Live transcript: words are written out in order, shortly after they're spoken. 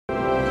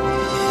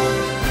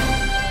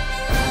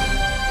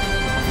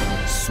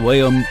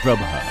Swayam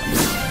Prabha.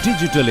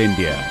 Digital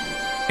India.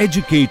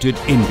 Educated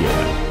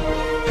India.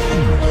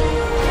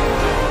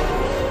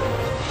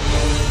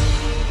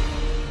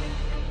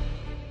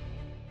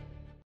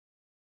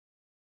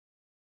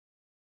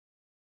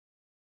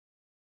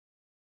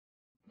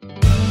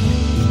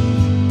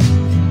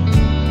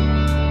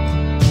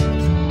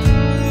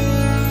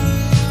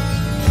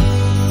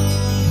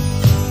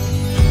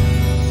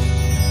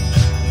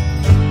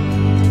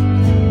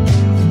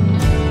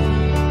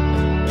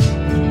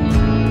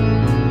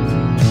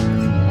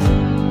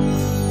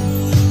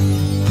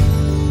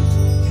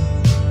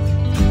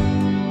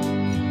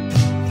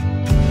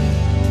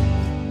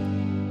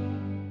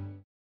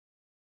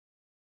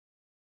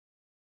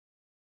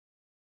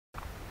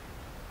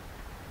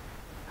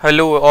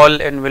 Hello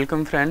all and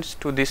welcome friends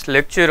to this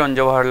lecture on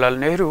Jawaharlal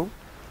Nehru,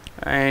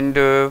 and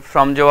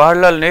from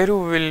Jawaharlal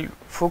Nehru we will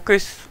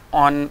focus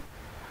on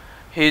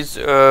his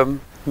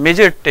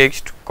major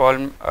text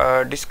called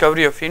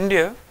Discovery of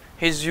India,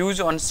 his views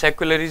on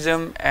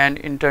secularism and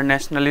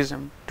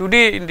internationalism.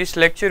 Today in this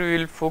lecture we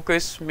will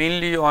focus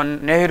mainly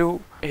on Nehru,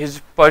 his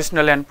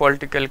personal and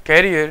political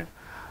career,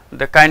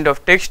 the kind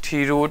of text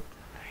he wrote,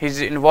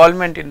 his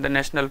involvement in the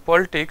national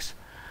politics,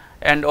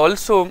 and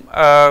also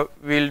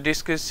we will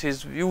discuss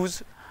his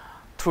views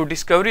through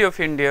Discovery of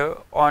India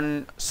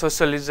on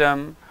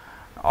socialism,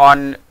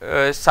 on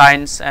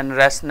science and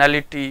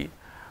rationality,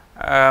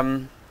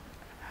 and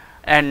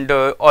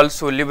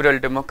also liberal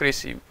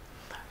democracy.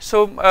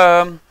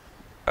 So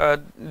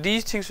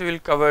these things we will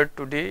cover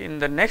today. In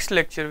the next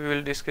lecture we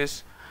will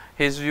discuss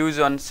his views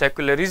on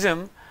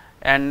secularism,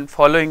 and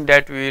following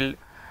that we will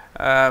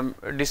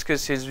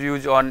discuss his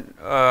views on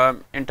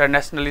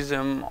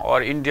internationalism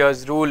or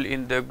India's role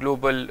in the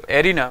global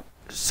arena.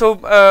 So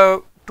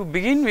to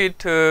begin with,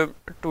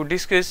 to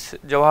discuss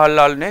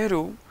Jawaharlal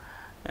Nehru,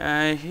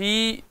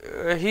 he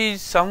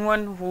is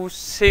someone who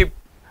shaped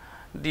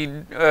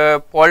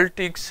the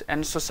politics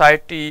and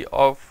society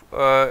of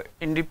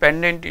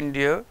independent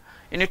India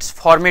in its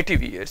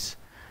formative years,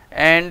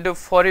 and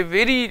for a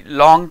very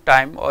long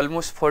time,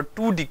 almost for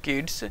 2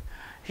 decades,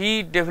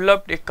 he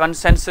developed a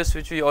consensus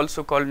which we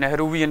also call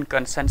Nehruvian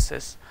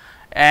consensus,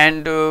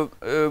 and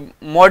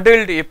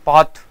modeled a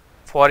path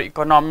for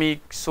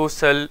economic,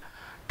 social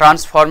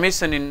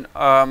transformation in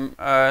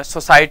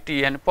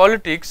society and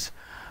politics,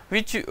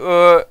 which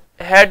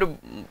had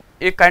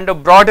a kind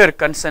of broader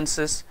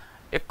consensus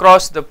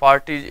across the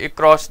parties,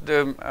 across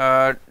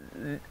the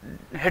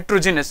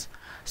heterogeneous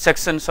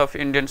sections of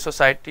Indian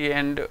society,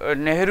 and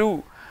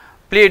Nehru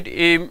played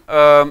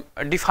a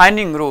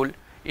defining role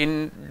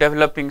in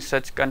developing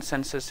such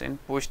consensus in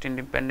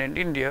post-independent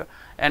India.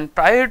 And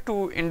prior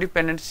to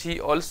independence, he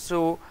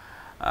also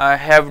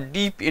have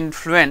deep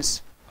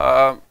influence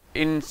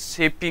in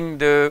shaping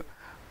the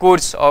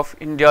course of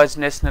India's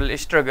national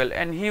struggle,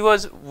 and he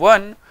was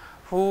one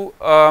who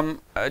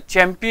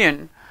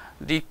championed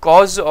the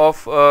cause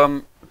of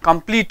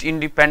complete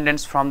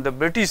independence from the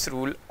British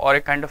rule, or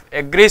a kind of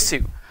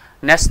aggressive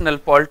national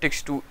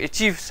politics to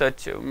achieve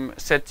such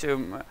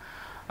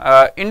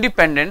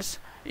independence.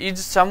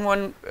 Is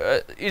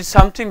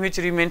something which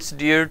remains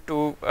dear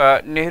to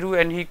Nehru,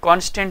 and he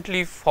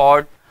constantly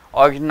fought,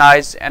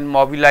 organized and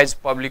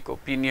mobilized public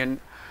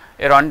opinion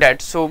around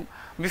that. So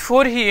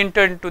before he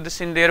entered into the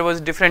scene, there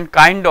was different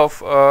kind of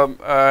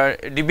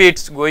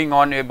debates going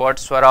on about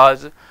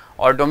Swaraj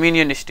or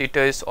dominion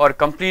status or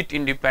complete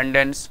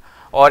independence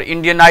or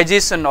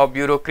Indianization of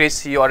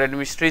bureaucracy or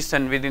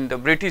administration within the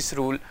British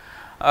rule.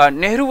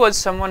 Nehru was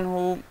someone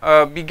who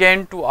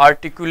began to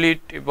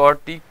articulate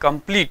about the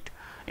complete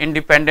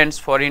independence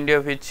for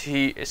India, which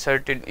he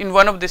asserted. In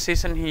one of the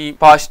session he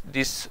passed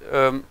this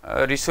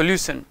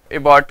resolution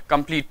about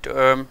complete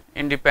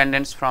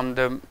independence from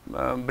the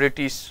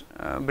British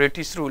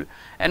rule.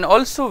 And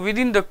also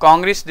within the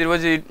Congress there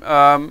was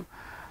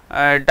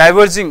a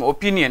diverging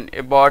opinion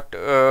about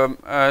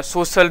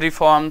social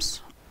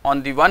reforms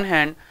on the one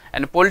hand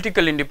and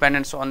political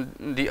independence on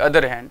the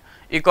other hand,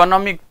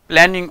 economic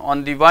planning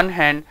on the one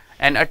hand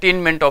and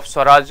attainment of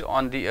Swaraj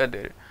on the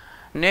other.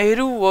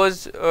 Nehru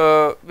was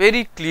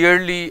very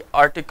clearly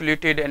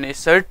articulated and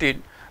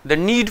asserted the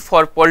need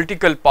for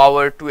political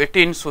power to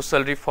attain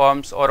social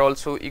reforms or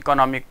also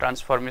economic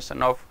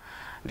transformation of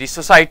the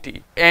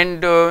society,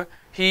 and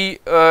he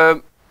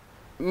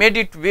made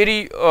it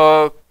very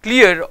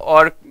clear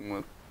or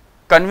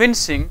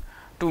convincing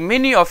to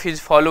many of his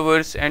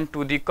followers and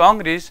to the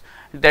Congress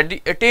that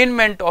the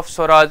attainment of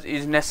Swaraj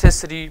is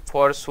necessary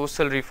for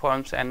social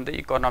reforms and the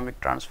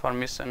economic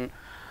transformation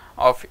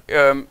of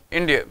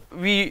India.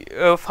 We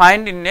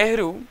find in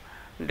Nehru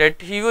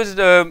that he was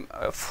the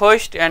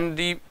first and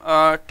the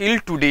till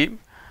today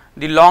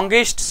the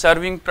longest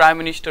serving Prime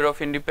Minister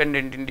of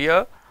independent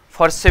India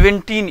for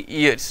 17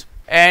 years,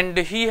 and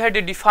he had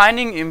a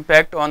defining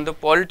impact on the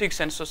politics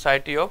and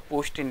society of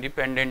post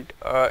independent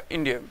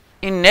India.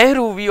 In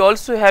Nehru we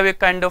also have a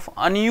kind of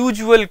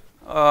unusual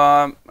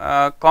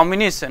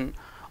combination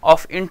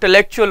of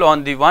intellectual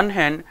on the one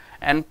hand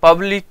and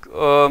public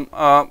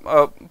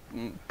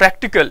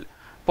practical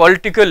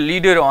political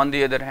leader on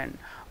the other hand.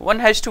 one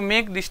has to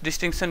make this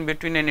distinction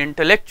between an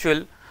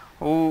intellectual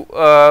who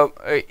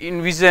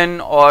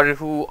envision or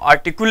who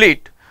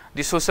articulate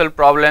the social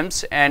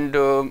problems and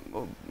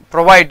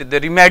provide the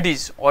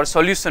remedies or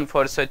solution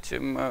for such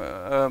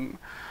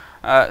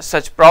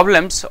such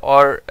problems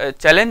or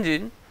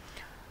challenges,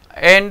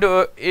 and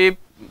a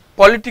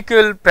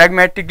political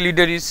pragmatic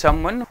leader is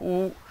someone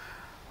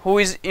who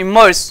is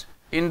immersed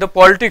in the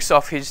politics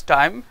of his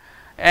time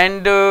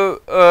and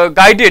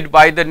guided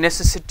by the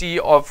necessity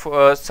of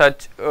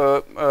such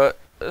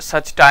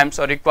times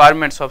or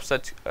requirements of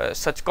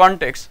such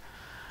context.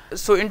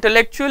 So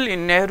intellectual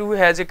in Nehru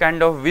has a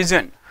kind of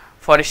vision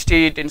for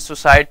state and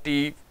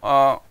society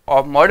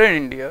of modern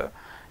India.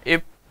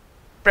 A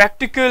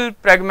practical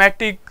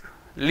pragmatic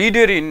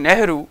leader in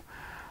Nehru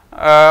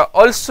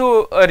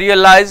also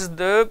realized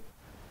the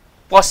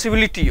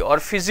possibility or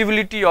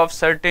feasibility of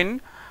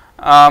certain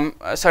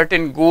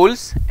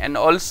goals, and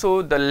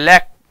also the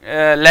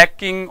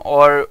lacking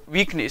or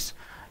weakness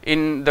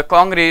in the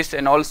Congress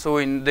and also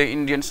in the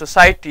Indian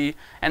society,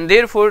 and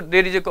therefore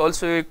there is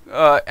also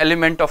a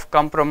element of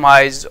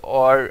compromise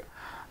or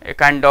a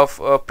kind of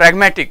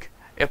pragmatic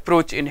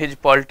approach in his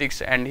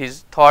politics and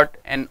his thought,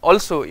 and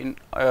also in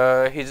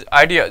his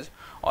ideas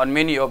on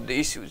many of the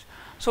issues.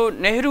 So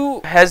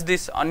Nehru has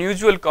this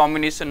unusual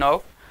combination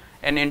of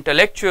an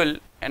intellectual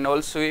and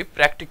also a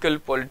practical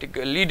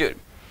political leader,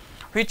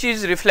 which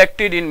is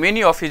reflected in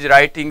many of his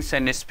writings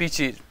and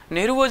speeches.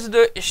 Nehru was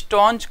the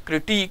staunch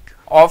critique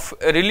of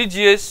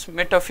religious,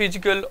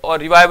 metaphysical or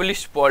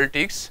revivalist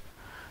politics,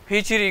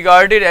 which he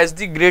regarded as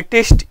the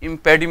greatest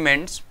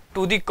impediments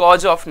to the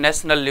cause of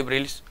national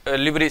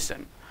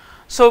liberation.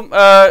 So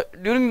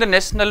during the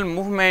national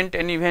movement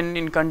and even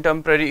in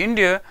contemporary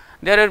India,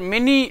 there are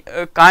many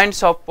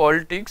kinds of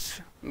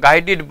politics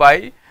guided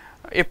by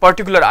a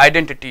particular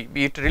identity,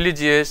 be it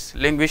religious,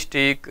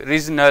 linguistic,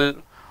 regional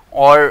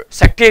or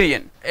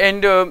sectarian,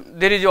 and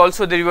there is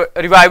also the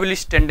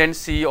revivalist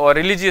tendency or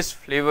religious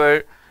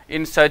flavor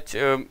in such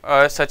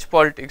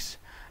politics.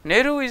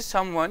 Nehru is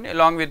someone,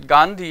 along with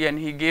Gandhi, and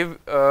he gave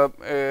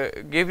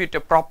it a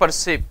proper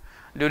shape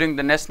during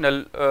the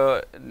national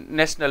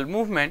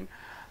movement,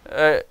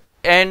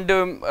 and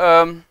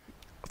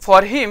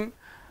for him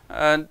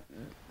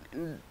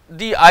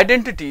the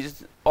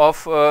identities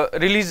of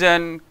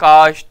religion,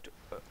 caste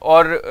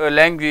or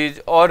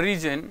language or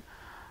region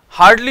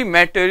hardly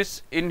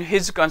matters in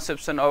his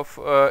conception of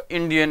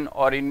Indian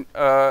or in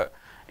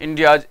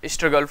India's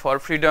struggle for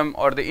freedom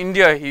or the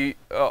India he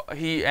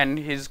and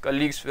his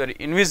colleagues were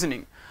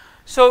envisioning.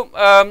 So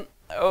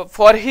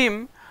for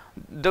him,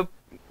 the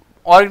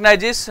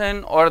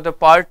organization or the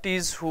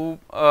parties who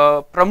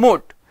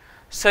promote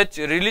such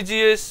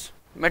religious,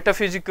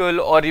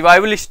 metaphysical or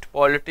revivalist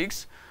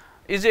politics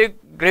is a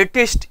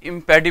greatest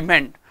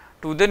impediment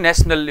to the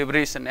national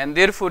liberation, and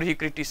therefore he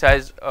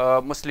criticized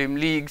Muslim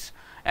leagues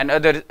and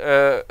other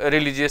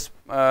religious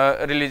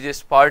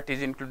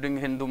parties, including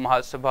Hindu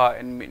Mahasabha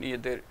and many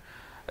other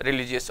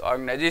religious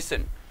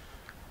organizations.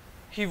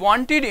 He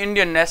wanted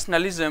Indian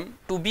nationalism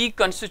to be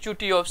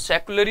constitutive of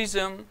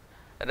secularism,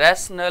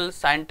 rational,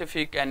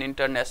 scientific and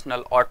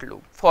international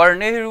outlook. For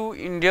Nehru,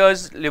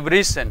 India's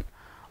liberation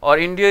or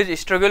India's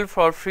struggle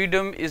for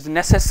freedom is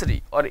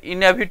necessary or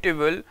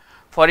inevitable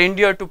for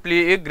India to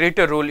play a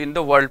greater role in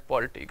the world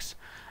politics.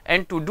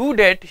 And to do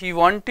that, he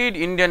wanted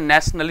Indian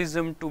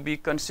nationalism to be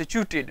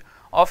constituted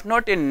of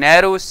not a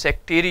narrow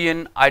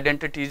sectarian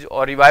identities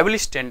or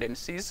revivalist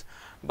tendencies,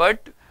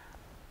 but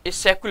a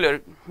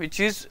secular which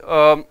is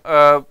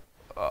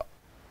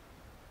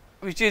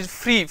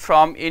free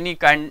from any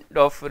kind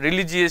of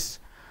religious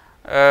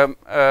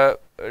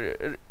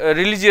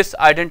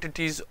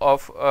identities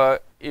of a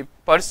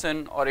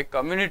person or a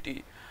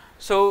community.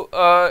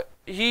 So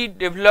he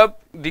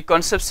developed the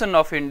conception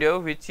of India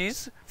which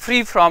is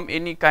free from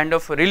any kind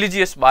of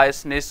religious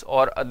biasness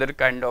or other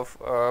kind of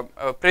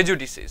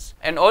prejudices.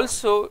 And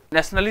also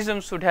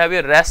nationalism should have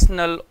a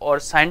rational or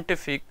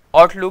scientific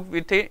outlook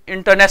with a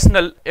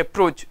international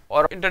approach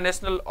or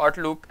international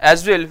outlook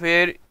as well,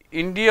 where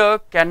India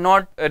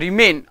cannot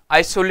remain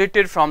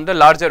isolated from the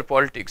larger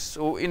politics.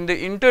 So in the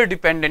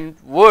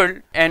interdependent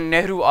world, and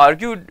Nehru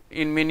argued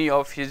in many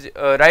of his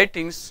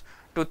writings,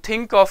 to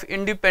think of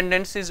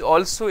independence is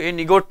also a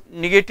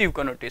negative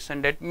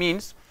connotation. That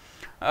means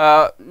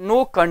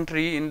no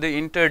country in the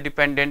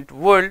interdependent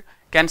world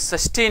can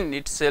sustain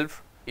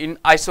itself in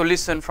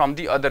isolation from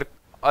the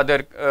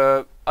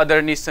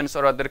other nations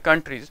or other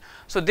countries.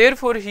 So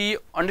therefore he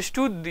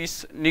understood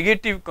this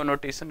negative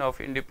connotation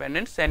of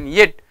independence, and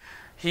yet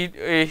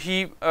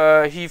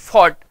he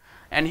fought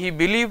and he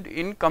believed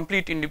in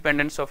complete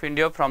independence of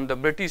India from the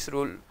British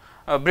rule,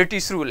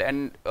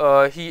 and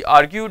he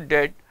argued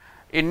that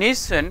a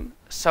nation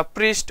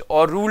suppressed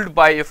or ruled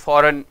by a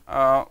foreign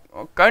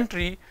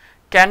country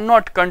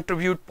cannot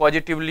contribute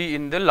positively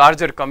in the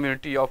larger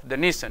community of the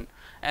nation,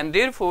 and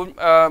therefore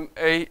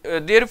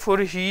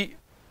he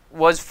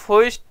was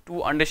first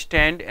to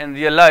understand and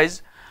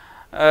realize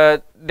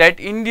that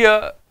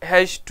India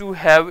has to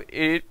have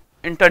a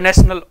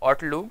international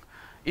outlook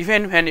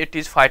even when it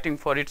is fighting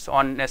for its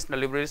own national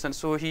liberation.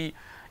 So he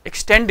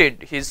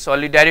extended his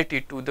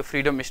solidarity to the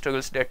freedom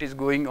struggles that is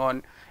going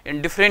on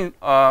in different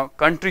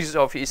countries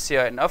of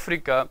Asia and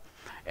Africa,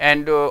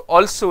 and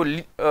also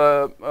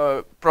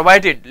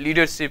provided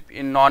leadership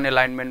in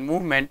non-alignment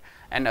movement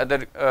and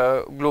other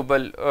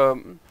global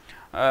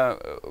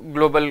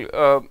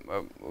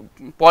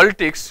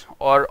politics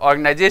or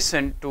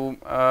organization to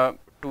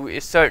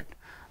assert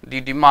the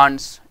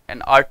demands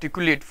and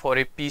articulate for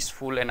a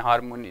peaceful and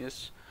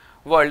harmonious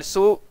world.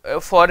 So,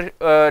 for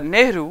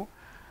Nehru,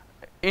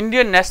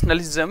 Indian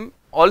nationalism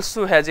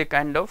also has a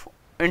kind of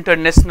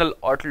international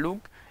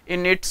outlook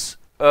in its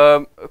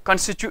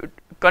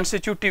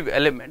constitutive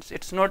elements.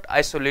 It is not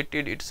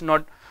isolated, it is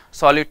not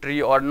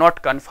solitary or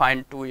not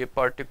confined to a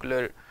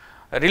particular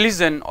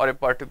religion or a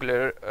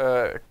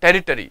particular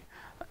territory,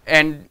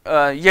 and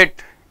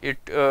yet it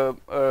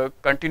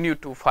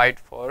continued to fight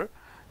for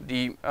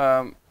the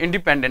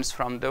independence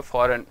from the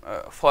foreign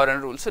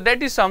rule. So,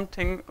 that is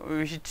something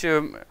which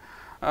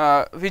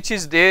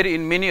is there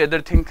in many other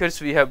thinkers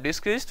we have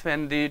discussed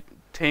when they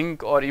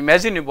think or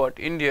imagine about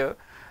India.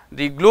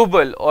 The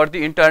global or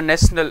the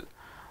international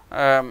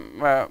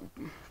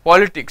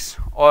politics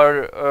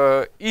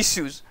or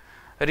issues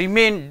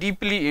remain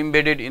deeply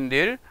embedded in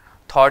their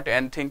thought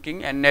and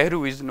thinking, and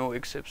Nehru is no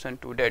exception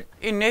to that.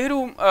 In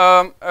Nehru,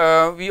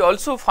 we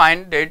also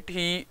find that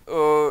he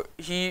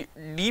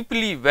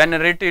deeply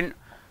venerated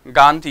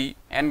Gandhi,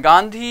 and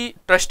Gandhi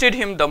trusted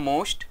him the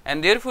most,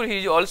 and therefore he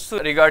is also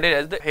regarded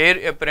as the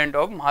heir apparent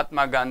of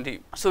Mahatma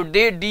Gandhi. So,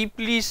 they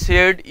deeply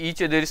shared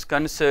each other's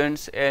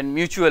concerns and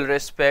mutual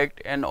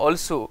respect, and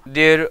also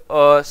their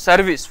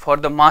service for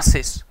the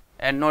masses,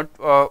 and not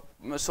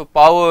so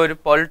power,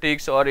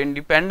 politics or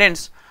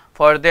independence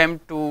for them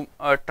to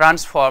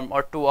transform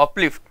or to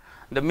uplift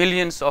the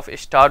millions of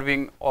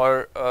starving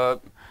or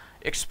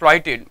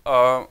exploited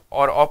or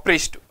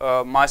oppressed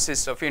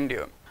masses of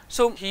India.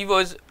 So, he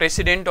was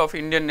president of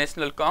Indian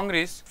National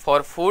Congress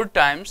for 4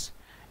 times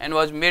and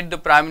was made the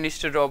prime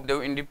minister of the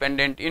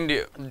independent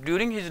India.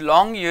 During his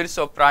long years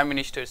of prime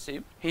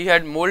ministership, he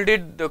had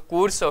molded the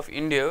course of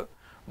India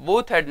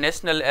both at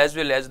national as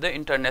well as the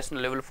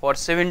international level for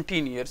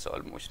 17 years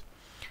almost.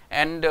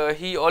 And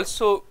he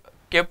also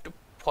kept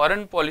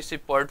foreign policy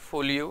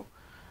portfolio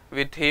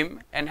with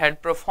him and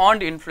had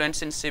profound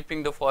influence in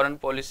shaping the foreign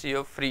policy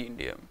of free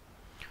India.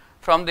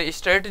 From the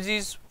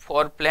strategies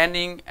for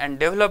planning and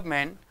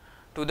development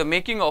to the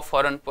making of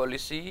foreign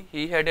policy,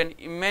 he had an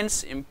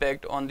immense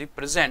impact on the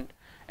present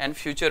and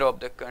future of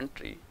the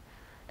country,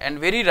 and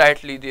very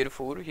rightly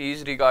therefore he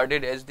is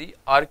regarded as the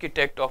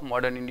architect of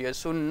modern India.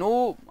 So,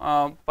 no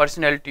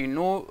personality,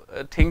 no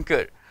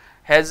thinker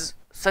has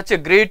such a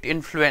great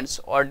influence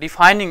or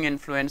defining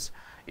influence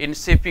in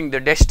shaping the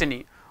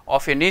destiny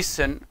of a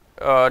nation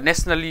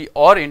nationally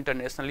or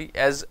internationally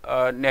as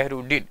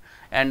Nehru did,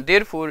 and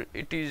therefore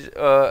it is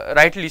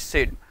rightly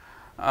said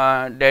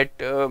that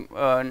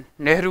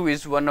Nehru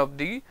is one of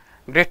the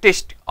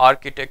greatest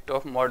architect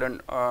of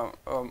modern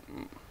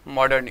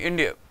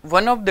India.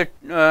 One of the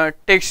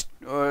texts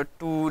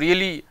to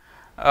really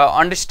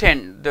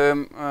understand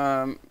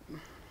the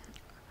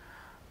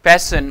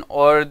passion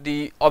or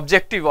the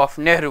objective of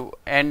Nehru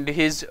and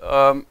his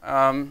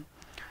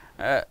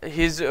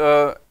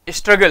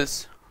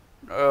struggles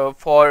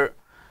for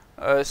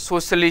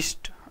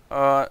socialist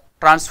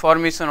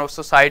transformation of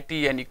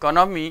society and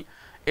economy,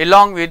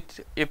 along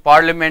with a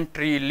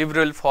parliamentary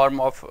liberal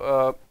form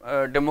of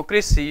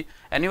democracy,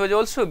 and he was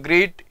also a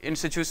great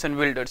institution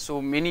builder.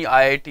 So, many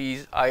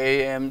IITs,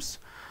 IIMs,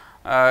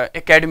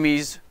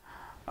 academies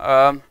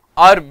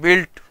are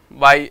built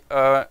by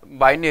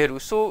Nehru.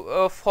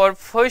 So, for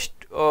first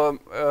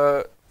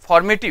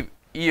formative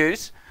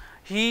years,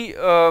 he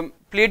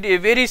played a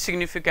very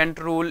significant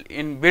role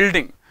in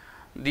building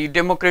the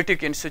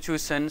democratic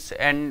institutions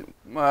and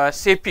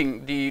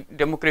shaping the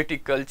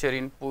democratic culture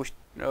in post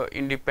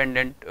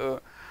independent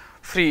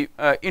free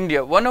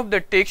India. One of the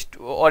text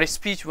or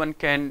speech one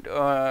can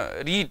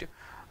read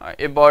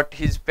about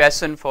his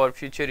passion for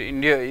future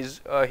India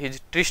is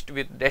his tryst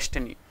with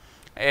destiny,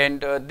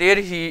 and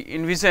there he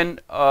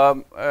envisioned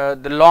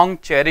the long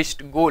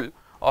cherished goal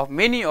of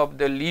many of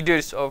the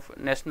leaders of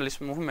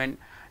nationalist movement,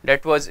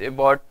 that was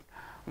about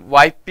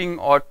wiping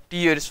out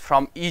tears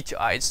from each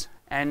eyes,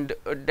 and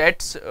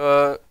that's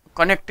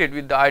connected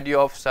with the idea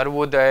of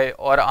Sarvodaya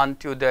or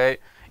Antyodaya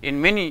in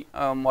many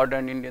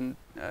modern Indian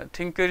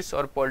thinkers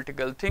or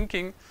political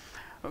thinking,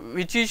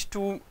 which is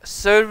to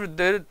serve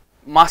the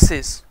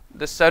masses,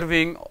 the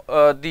serving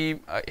the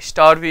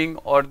starving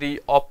or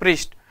the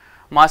oppressed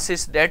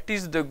masses. That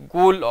is the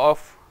goal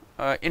of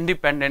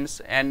independence,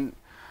 and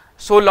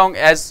so long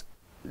as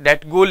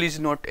that goal is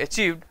not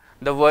achieved,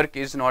 the work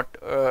is not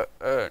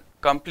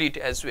complete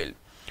as well.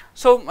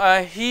 So,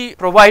 he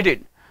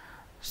provided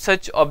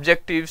such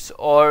objectives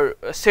or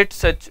set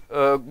such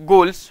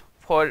goals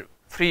for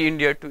free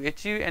India to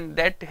achieve, and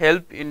that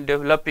helped in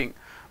developing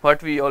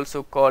what we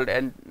also called,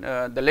 and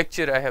the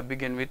lecture I have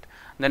begun with,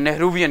 the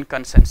Nehruvian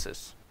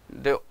consensus.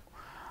 The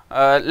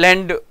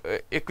land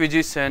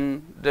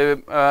acquisition,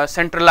 the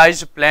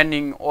centralized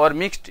planning or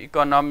mixed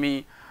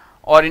economy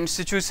or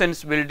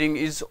institutions building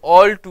is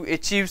all to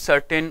achieve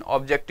certain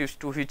objectives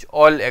to which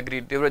all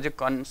agreed. There was a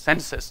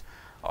consensus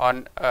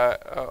on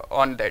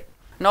that.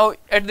 Now,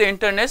 at the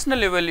international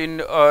level, in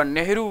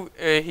Nehru,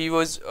 he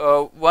was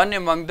one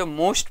among the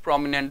most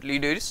prominent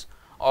leaders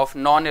of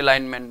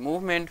non-alignment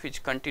movement,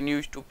 which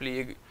continues to play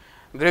a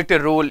greater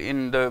role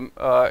in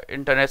the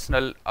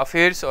international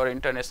affairs or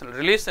international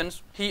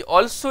relations. He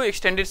also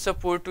extended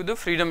support to the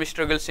freedom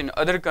struggles in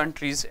other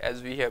countries,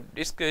 as we have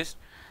discussed,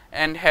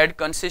 and had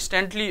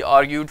consistently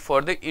argued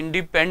for the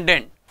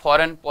independent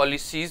foreign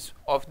policies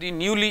of the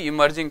newly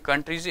emerging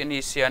countries in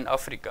Asia and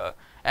Africa,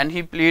 and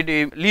he played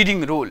a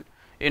leading role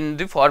in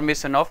the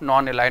formation of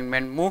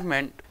non-alignment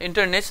movement.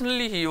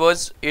 Internationally, he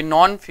was a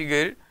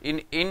non-figure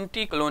in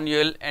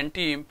anti-colonial,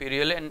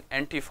 anti-imperial and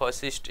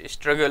anti-fascist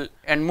struggle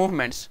and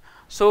movements.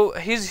 So,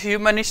 his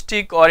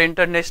humanistic or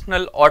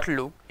international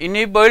outlook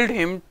enabled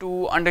him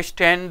to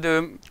understand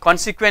the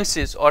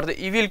consequences or the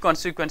evil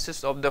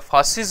consequences of the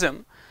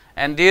fascism,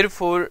 and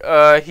therefore,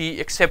 he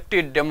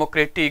accepted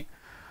democratic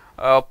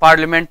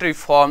parliamentary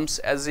forms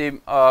as a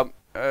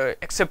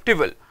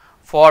acceptable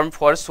form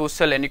for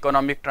social and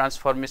economic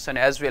transformation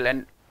as well,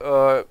 and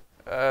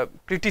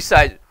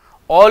criticized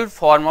all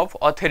form of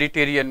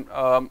authoritarian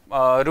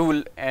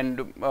rule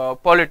and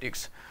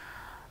politics.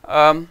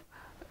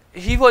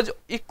 He was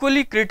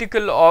equally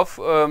critical of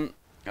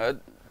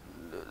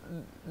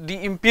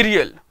the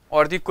imperial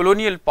or the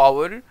colonial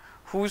power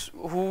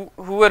who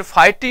were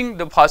fighting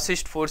the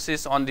fascist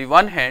forces on the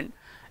one hand,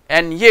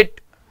 and yet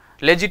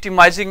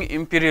legitimizing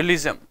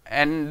imperialism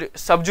and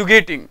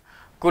subjugating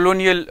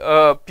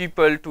colonial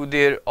people to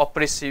their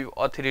oppressive,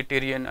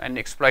 authoritarian and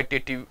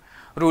exploitative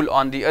rule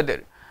on the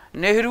other.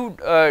 Nehru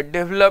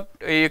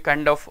developed a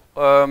kind of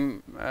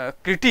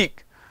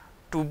critique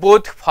to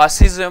both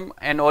fascism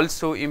and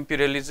also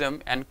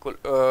imperialism and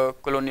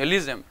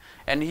colonialism,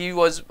 and he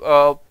was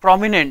a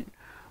prominent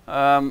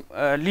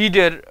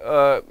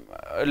leader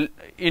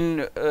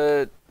in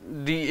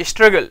the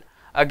struggle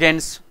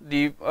against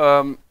the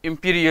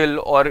imperial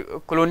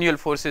or colonial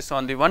forces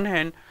on the one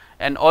hand,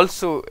 and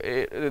also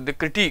the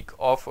critique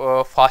of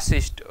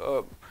fascist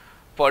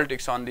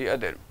politics on the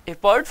other.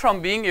 Apart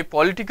from being a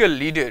political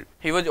leader,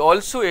 he was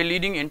also a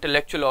leading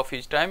intellectual of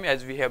his time.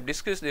 As we have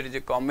discussed, there is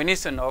a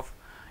combination of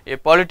a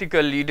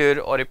political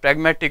leader or a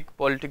pragmatic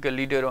political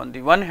leader on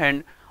the one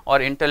hand, or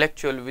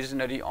intellectual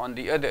visionary on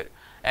the other.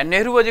 And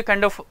Nehru was a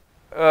kind of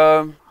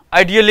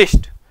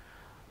idealist,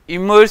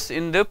 immersed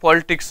in the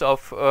politics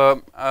of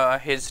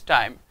his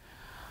time.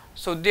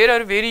 So, there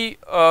are very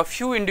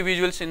few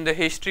individuals in the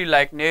history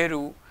like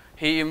Nehru.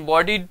 He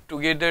embodied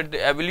together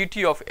the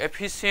ability of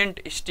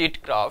efficient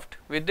statecraft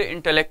with the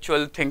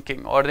intellectual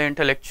thinking or the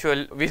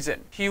intellectual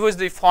vision. He was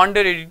the founder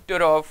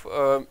editor of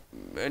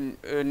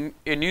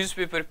a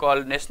newspaper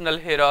called National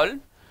Herald,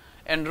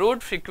 and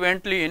wrote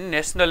frequently in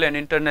national and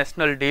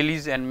international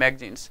dailies and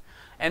magazines.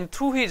 And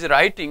through his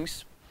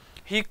writings,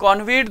 he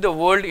conveyed the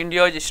world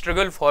India's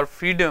struggle for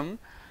freedom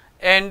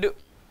and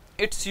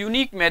its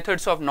unique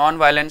methods of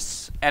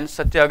non-violence and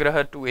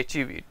satyagraha to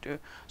achieve it.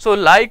 So,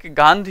 like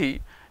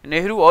Gandhi,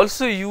 Nehru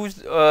also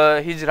used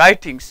his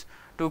writings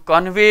to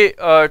convey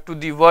to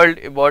the world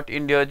about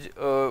India's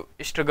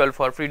struggle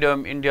for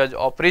freedom, India's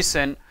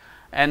oppression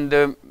and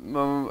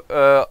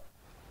the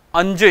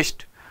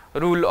unjust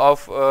rule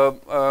of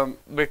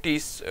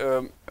British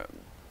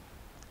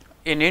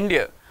in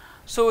India.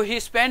 So, he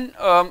spent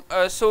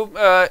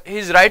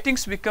his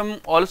writings become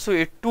also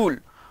a tool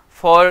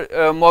for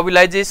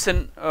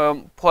mobilization,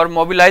 for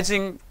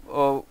mobilizing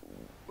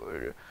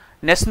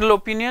national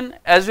opinion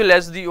as well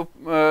as the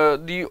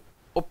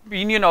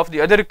opinion of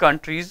the other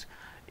countries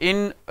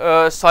in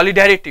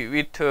solidarity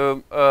with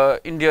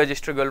India's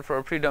struggle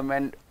for freedom,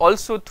 and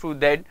also through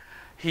that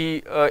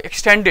he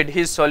extended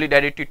his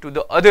solidarity to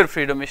the other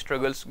freedom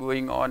struggles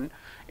going on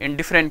in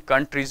different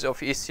countries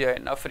of Asia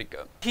and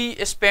Africa. He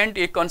spent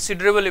a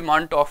considerable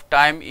amount of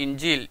time in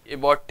jail,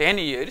 about 10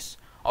 years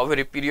over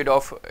a period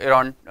of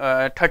around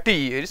 30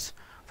 years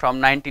from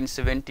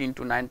 1917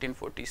 to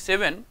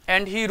 1947,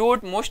 and he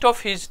wrote most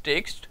of his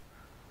text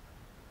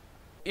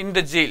in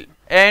the jail,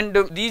 and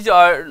these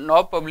are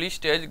now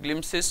published as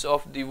glimpses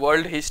of the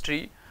world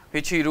history,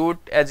 which he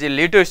wrote as a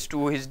letters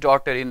to his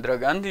daughter Indira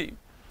Gandhi,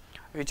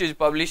 which is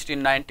published in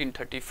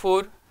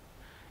 1934,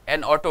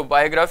 an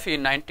autobiography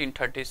in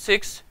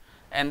 1936,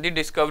 and the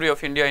discovery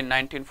of India in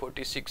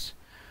 1946.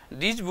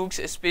 These books,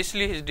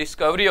 especially his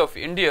discovery of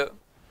India,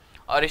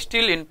 are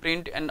still in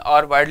print and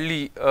are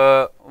widely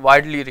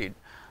read.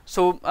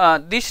 So,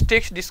 this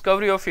text,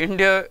 discovery of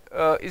India,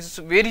 is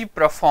very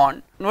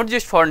profound, not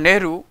just for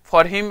Nehru.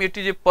 For him it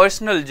is a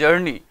personal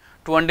journey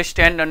to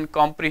understand and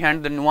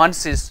comprehend the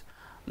nuances,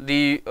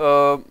 the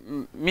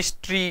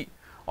mystery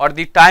or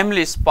the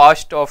timeless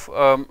past of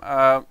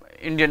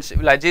Indian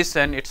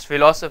civilization, its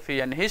philosophy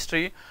and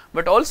history,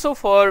 but also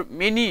for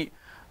many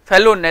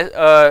fellow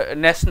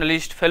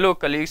nationalist, fellow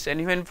colleagues,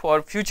 and even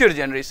for future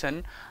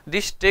generation,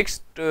 this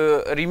text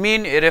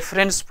remain a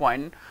reference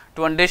point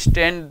to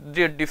understand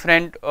the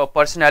different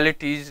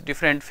personalities,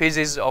 different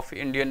phases of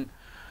Indian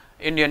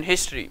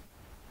history.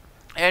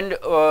 and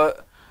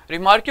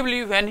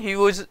remarkably, when he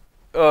was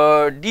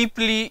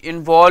deeply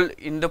involved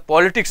in the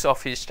politics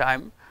of his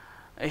time,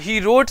 he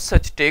wrote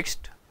such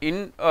text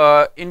in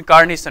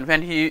Incarnation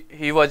when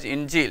he was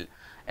in jail,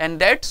 and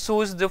that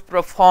shows the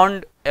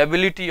profound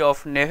ability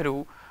of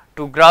Nehru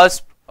to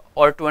grasp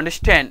or to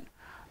understand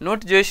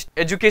not just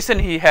education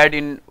he had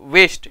in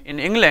West in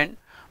England,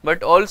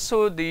 but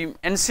also the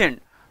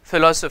ancient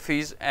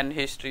philosophies and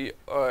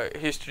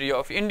history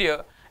of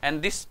India,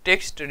 and this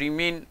text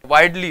remain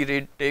widely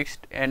read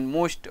text and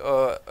most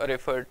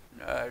referred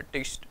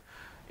text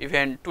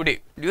even today.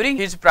 During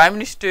his prime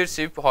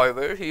ministership,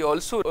 however, he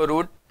also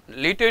wrote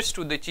letters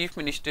to the chief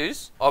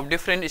ministers of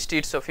different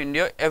states of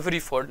India every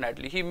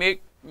fortnightly. He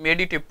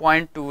made it a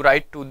point to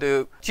write to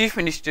the chief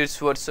ministers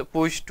who are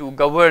supposed to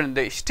govern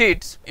the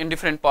states in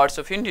different parts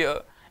of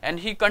India, and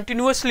he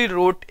continuously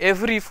wrote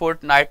every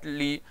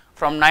fortnightly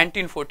from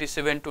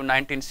 1947 to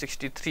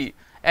 1963.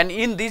 And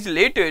in these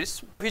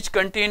letters, which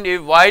contained a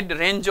wide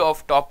range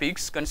of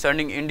topics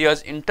concerning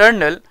India's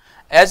internal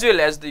as well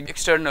as the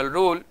external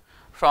role,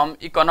 from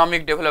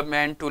economic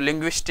development to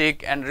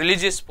linguistic and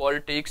religious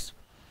politics,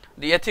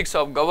 the ethics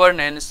of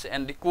governance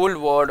and the Cold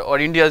War or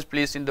India's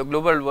place in the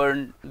global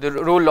world, the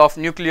role of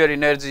nuclear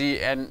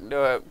energy and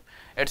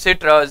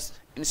etc.,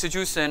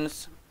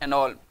 institutions and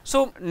all.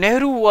 So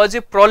Nehru was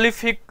a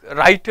prolific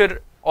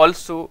writer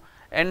also,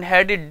 and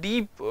had a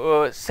deep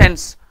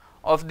sense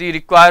of the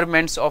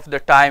requirements of the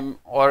time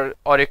or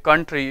a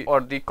country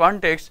or the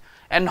context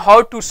and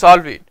how to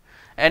solve it,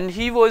 and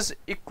he was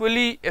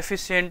equally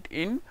efficient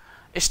in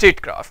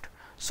statecraft.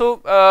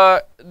 So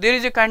there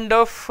is a kind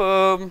of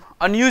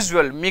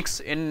unusual mix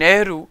in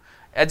Nehru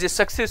as a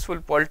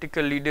successful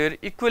political leader,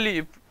 equally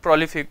a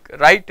prolific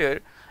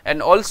writer,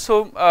 and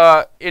also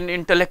an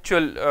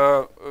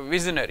intellectual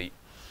visionary.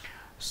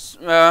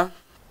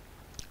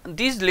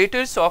 These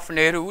letters of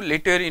Nehru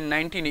later in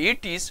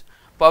 1980s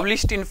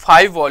published in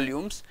 5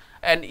 volumes,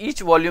 and each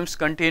volumes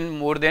contain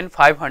more than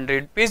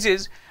 500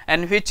 pages,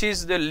 and which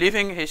is the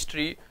living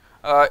history,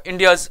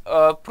 India's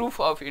proof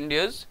of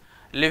India's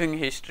living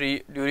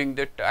history during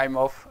the time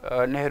of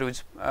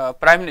Nehru's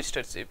prime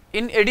ministership.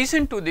 In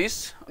addition to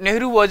this,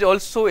 Nehru was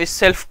also a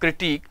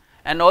self-critic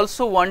and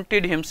also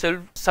wanted himself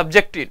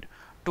subjected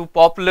to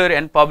popular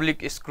and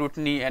public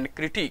scrutiny and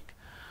critique.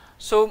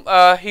 So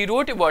he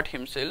wrote about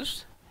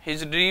himself,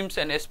 his dreams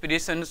and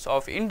aspirations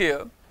of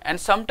India, and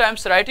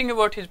sometimes writing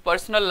about his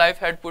personal life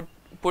had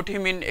put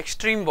him in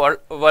extreme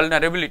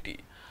vulnerability,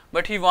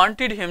 but he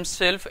wanted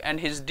himself and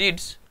his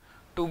deeds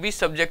to be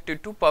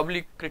subjected to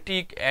public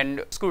critique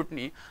and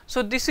scrutiny.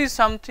 So this is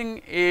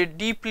something, a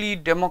deeply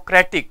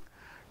democratic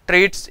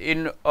traits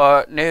in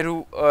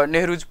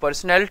Nehru's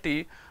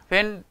personality,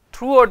 when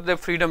throughout the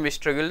freedom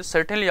struggle,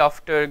 certainly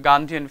after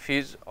Gandhian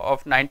phase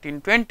of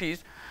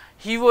 1920s,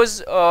 he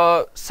was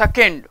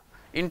second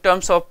in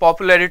terms of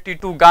popularity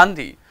to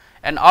Gandhi,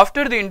 and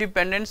after the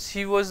independence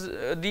he was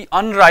the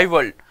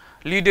unrivaled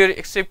leader,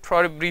 except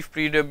for a brief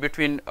period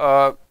between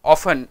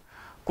often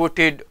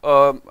quoted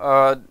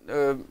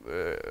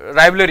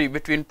rivalry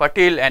between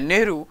Patel and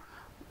Nehru.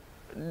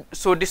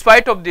 So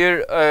despite of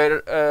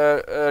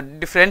their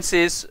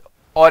differences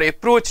or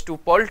approach to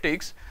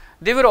politics,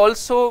 they were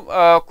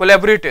also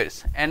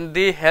collaborators, and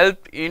they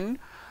helped in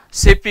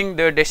shaping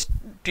the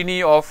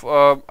destiny of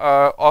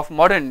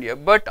modern India.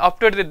 But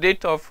after the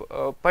death of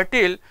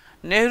Patel,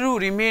 Nehru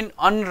remained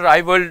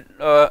unrivaled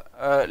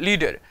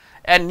leader,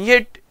 and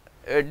yet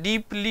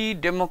deeply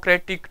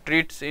democratic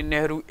traits in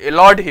Nehru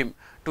allowed him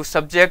to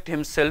subject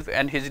himself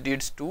and his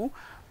deeds to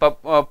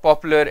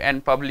popular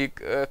and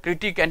public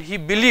critique, and he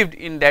believed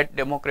in that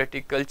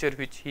democratic culture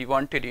which he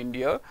wanted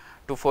India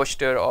to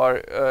foster,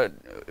 or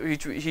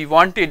which he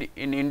wanted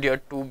in India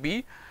to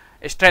be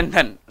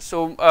strengthened.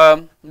 So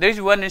there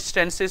is one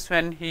instances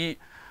when he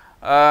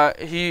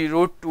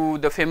wrote to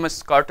the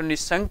famous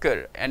cartoonist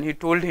Shankar, and he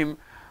told him,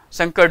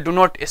 "Shankar, do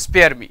not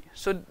spare me."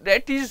 So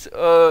that is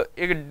a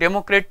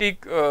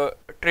democratic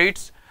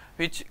traits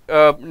which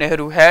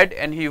Nehru had,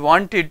 and he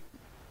wanted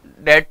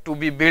that to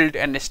be built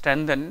and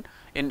strengthened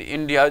in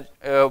India's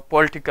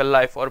political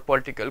life or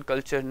political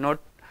culture, not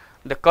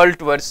the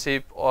cult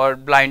worship or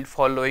blind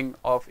following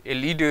of a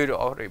leader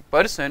or a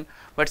person,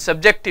 but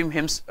subjecting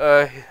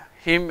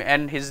him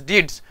and his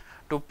deeds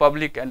to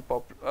public and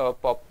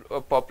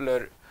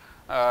popular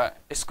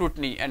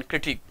scrutiny and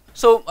critique.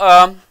 So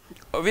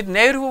with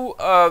Nehru,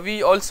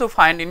 we also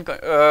find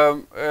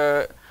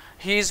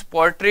he is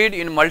portrayed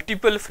in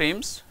multiple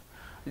frames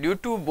due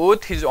to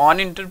both his own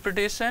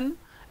interpretation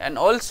and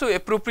also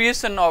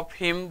appropriation of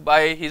him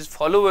by his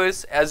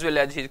followers as well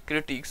as his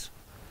critics.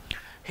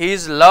 He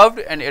is loved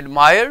and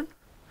admired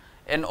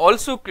and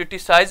also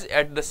criticized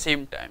at the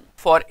same time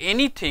for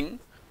anything,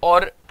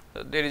 or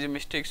there is a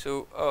mistake,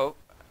 so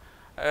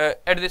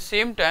at the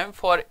same time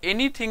for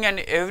anything and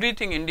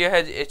everything India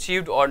has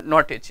achieved or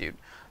not achieved.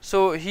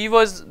 So he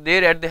was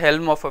there at the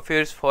helm of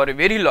affairs for a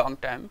very long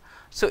time.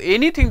 So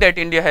anything that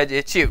India has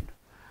achieved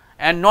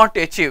and not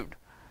achieved,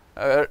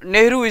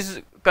 Nehru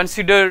is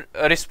considered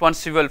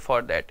responsible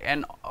for that.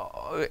 And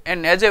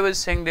as I was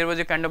saying, there was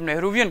a kind of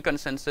Nehruvian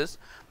consensus,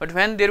 but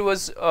when there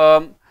was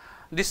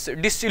this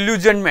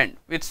disillusionment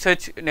with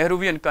such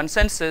Nehruvian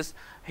consensus,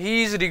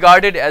 he is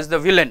regarded as the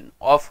villain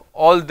of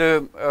all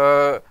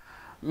the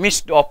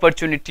missed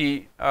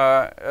opportunity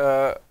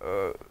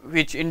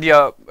which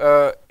India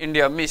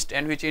missed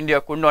and which India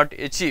could not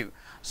achieve.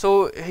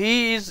 So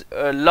he is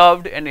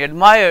loved and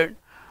admired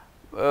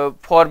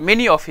for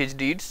many of his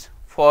deeds,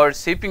 for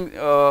shaping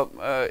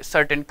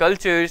certain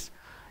cultures,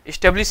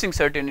 establishing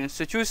certain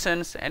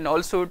institutions, and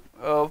also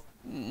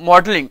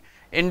modeling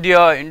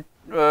India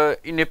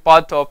in a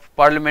path of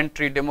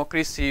parliamentary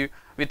democracy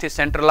with a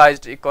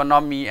centralized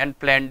economy and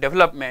planned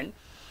development.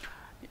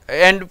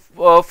 And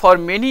for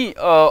many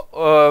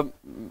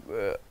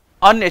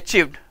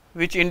unachieved,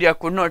 which India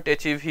could not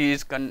achieve, he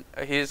is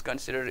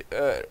considered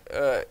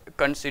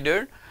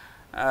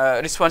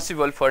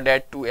responsible for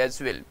that too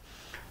as well.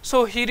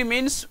 So he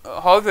remains,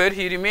 however,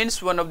 he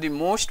remains one of the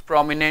most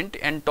prominent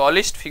and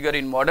tallest figure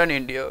in modern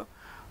India,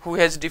 who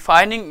has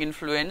defining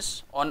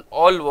influence on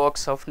all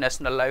walks of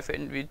national life,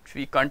 and which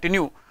we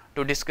continue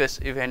to discuss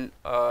even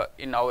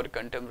in our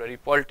contemporary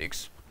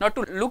politics. Now,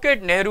 to look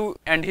at Nehru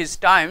and his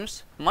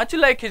times, much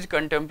like his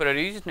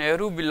contemporaries,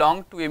 Nehru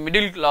belonged to a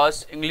middle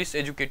class English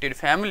educated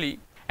family,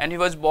 and he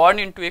was born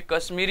into a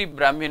Kashmiri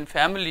Brahmin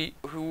family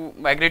who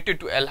migrated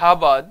to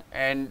Allahabad,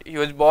 and he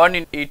was born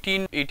in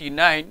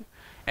 1889,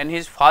 and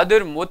his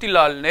father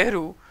Motilal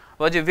Nehru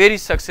was a very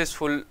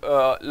successful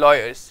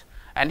lawyer,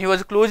 and he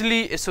was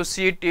closely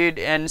associated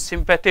and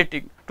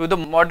sympathetic to the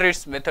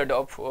moderates method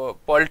of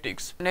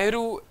politics.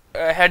 Nehru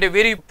had a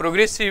very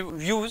progressive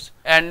views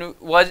and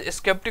was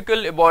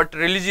skeptical about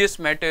religious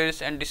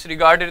matters and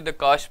disregarded the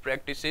caste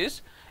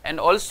practices, and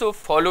also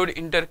followed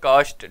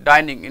inter-caste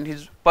dining in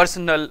his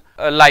personal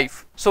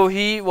life. So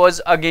he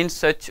was against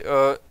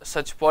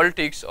such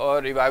politics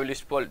or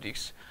revivalist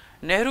politics.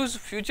 Nehru's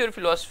future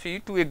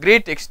philosophy to a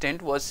great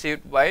extent was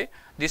shaped by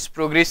these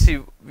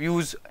progressive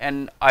views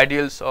and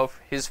ideals of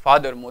his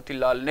father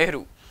Motilal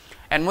Nehru,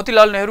 and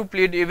Motilal Nehru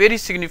played a very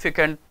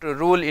significant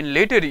role in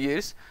later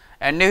years,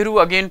 and Nehru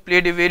again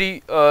played a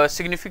very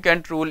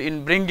significant role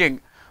in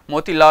bringing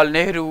Motilal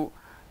Nehru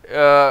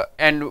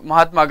and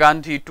Mahatma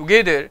Gandhi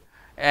together,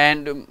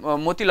 and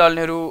Motilal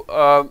Nehru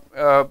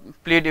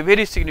played a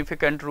very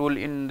significant role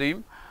in the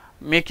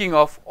making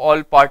of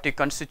all party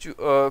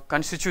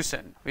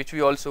constitution, which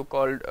we also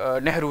called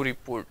Nehru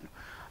report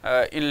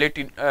in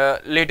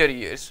later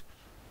years.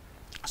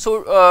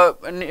 So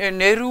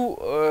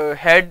Nehru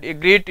had a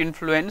great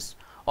influence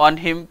on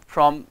him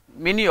from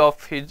many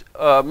of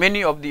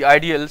the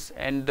ideals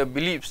and the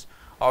beliefs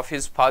of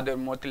his father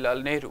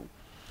Motilal Nehru.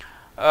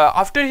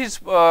 After his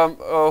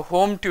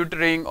home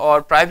tutoring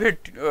or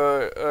private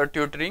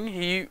tutoring,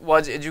 he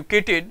was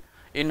educated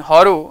in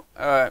Harrow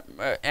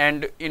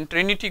and in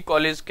Trinity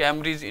College,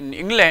 Cambridge in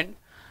England,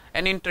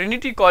 and in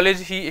Trinity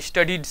College he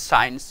studied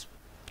science,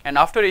 and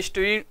after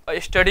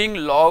studying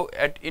law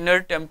at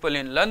Inner Temple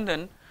in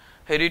London,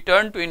 he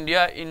returned to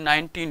India in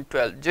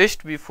 1912,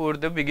 just before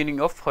the beginning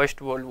of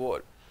First World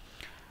War.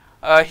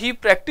 He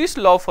practiced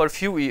law for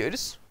few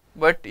years,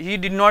 but he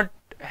did not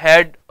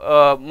had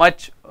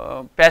much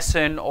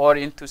passion or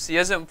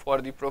enthusiasm for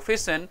the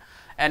profession,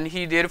 and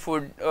he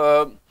therefore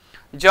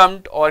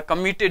jumped or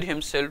committed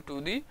himself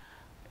to the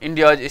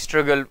India's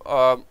struggle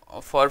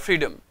for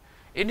freedom.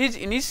 In his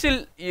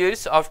initial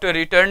years after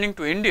returning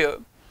to India,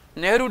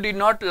 Nehru did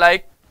not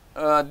like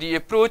the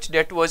approach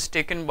that was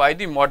taken by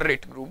the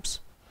moderate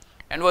groups,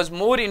 and was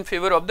more in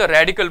favor of the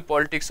radical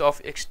politics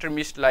of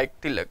extremists like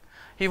Tilak.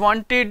 He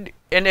wanted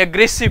an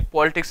aggressive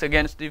politics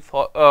against the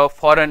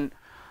foreign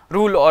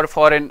rule or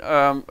foreign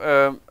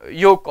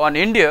yoke on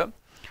India,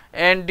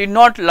 and did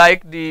not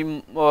like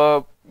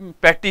the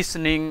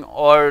petitioning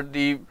or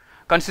the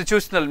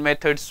constitutional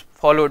methods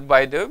followed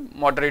by the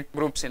moderate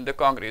groups in the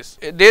Congress.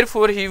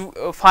 Therefore, he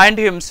find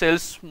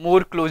himself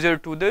more closer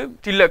to the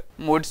Tilak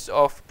modes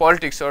of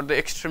politics or the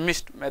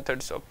extremist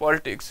methods of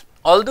politics.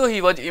 Although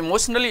he was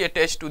emotionally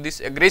attached to this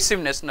aggressive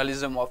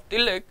nationalism of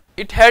Tilak,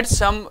 it had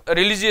some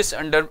religious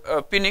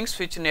underpinnings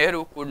which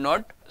Nehru could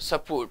not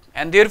support,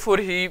 and therefore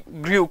he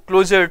grew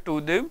closer to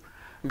the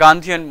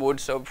Gandhian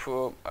modes of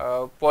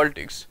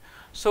politics.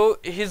 So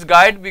his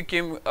guide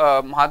became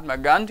Mahatma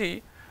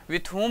Gandhi,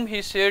 with whom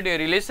he shared a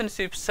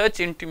relationship such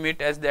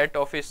intimate as that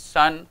of a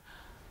son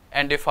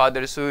and a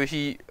father. So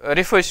he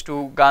refers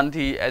to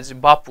Gandhi as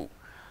Bapu.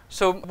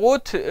 So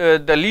both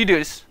the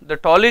leaders, the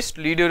tallest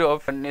leader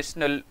of a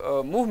national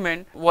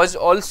movement, was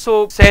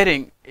also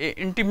sharing an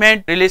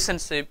intimate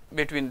relationship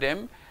between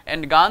them,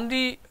 and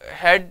Gandhi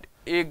had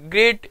a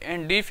great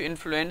and deep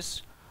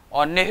influence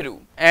on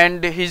Nehru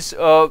and his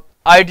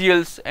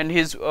ideals and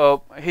his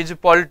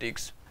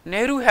politics.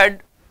 Nehru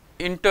had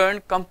in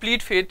turn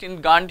complete faith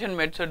in Gandhian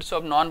methods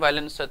of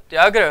non-violent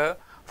satyagraha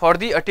for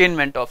the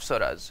attainment of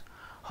Swaraj.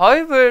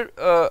 However,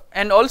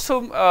 and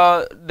also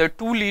the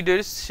two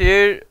leaders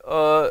share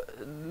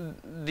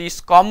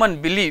this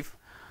common belief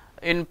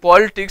in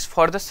politics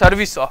for the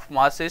service of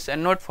masses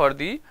and not for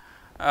the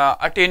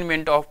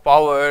attainment of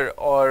power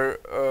or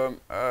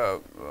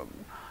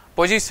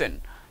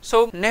position.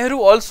 So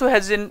Nehru also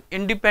has an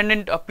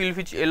independent appeal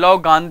which allow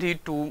Gandhi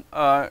to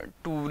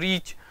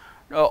reach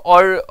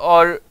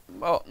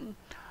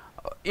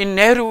in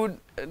Nehru,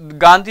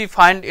 Gandhi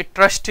find a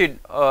trusted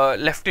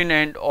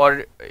lieutenant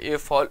or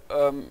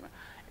a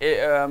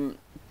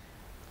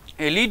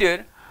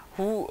leader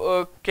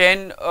who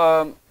can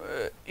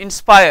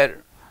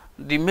inspire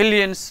the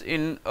millions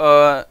in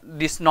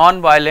this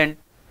non-violent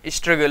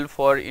struggle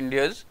for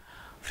India's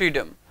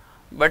freedom.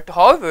 But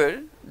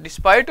however,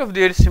 despite of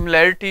their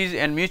similarities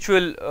and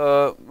mutual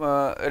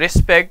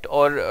respect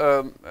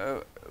or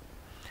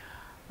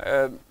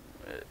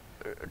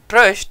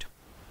trust,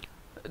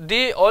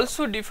 they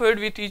also differed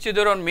with each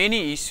other on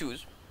many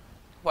issues.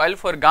 While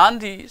for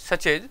Gandhi,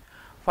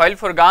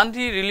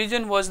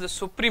 religion was the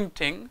supreme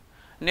thing,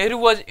 Nehru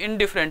was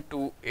indifferent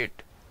to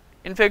it.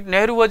 In fact,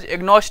 Nehru was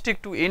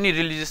agnostic to any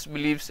religious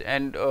beliefs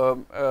and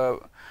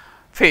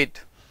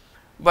faith.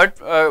 But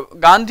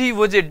Gandhi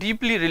was a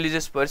deeply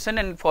religious person,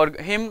 and for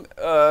him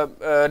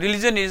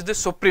religion is the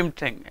supreme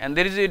thing, and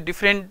there is a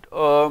different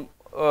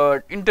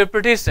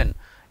interpretation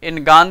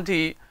in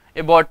Gandhi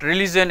about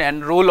religion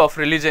and role of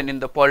religion in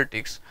the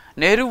politics.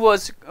 Nehru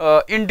was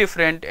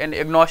indifferent and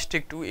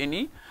agnostic to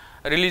any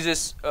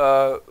religious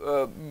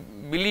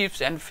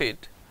beliefs and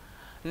faith.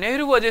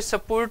 Nehru was a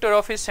supporter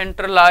of a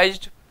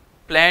centralized,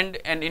 planned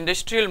and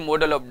industrial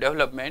model of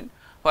development,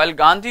 while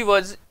Gandhi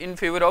was in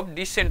favor of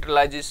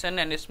decentralization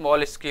and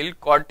small scale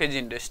cottage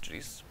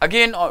industries.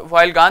 Again,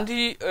 while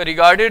Gandhi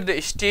regarded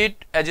the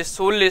state as a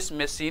soulless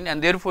machine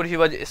and therefore he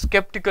was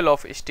skeptical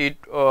of state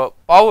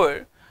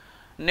power,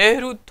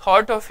 Nehru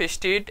thought of a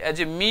state as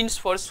a means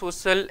for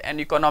social and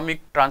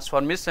economic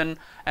transformation,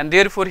 and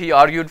therefore he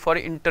argued for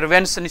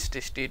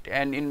interventionist state.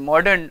 And in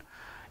modern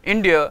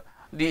India,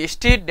 the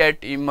state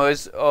that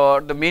emerged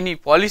or the many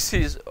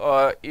policies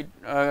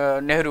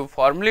Nehru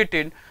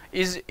formulated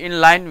is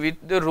in line with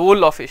the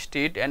role of a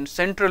state and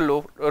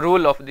central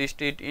role of the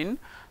state in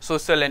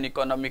social and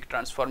economic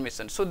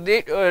transformation. So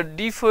they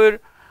differ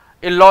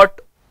a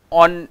lot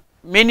on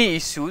many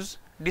issues,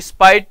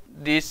 despite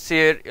they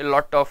share a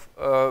lot of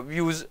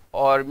views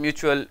or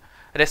mutual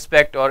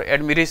respect or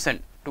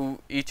admiration to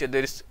each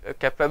other's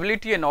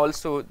capability and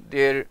also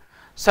their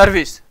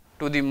service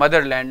to the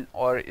motherland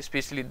or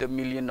especially the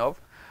million of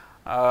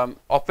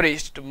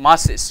oppressed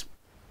masses.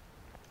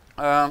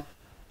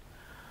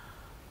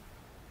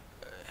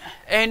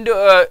 And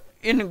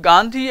in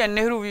Gandhi and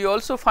Nehru, we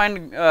also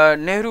find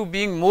Nehru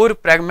being more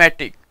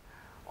pragmatic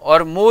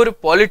or more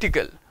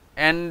political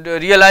and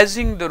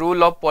realizing the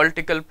role of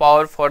political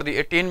power for the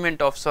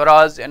attainment of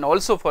Swaraj and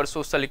also for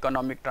social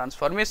economic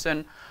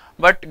transformation.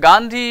 But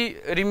Gandhi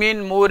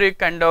remained more a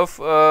kind of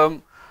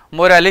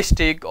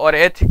moralistic or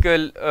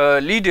ethical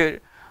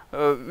leader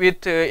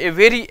with a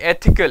very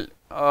ethical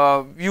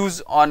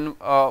views on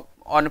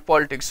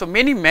politics. So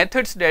many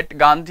methods that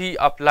Gandhi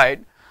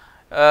applied,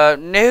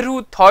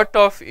 Nehru thought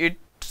of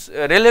its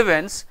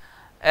relevance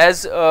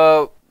as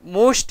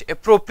most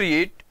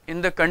appropriate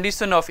in the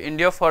condition of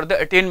India for the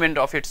attainment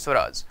of its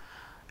Swaraj.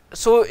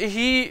 So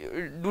he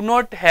do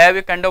not have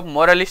a kind of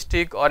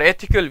moralistic or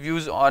ethical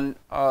views on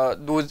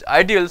those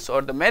ideals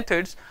or the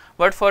methods,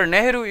 but for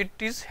Nehru it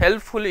is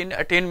helpful in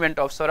attainment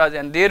of Swaraj,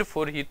 and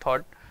therefore he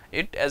thought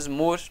it as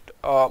most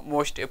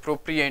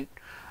appropriate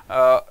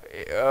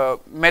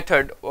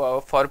method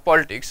for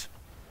politics.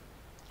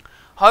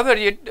 However,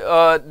 yet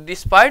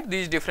despite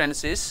these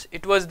differences,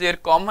 it was their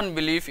common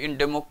belief in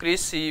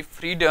democracy,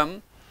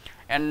 freedom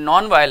and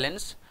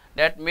non-violence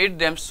that made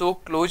them so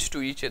close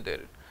to each other.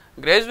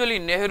 Gradually,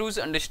 Nehru's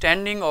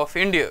understanding of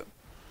India,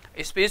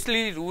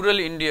 especially rural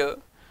India,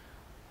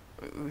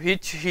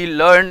 which he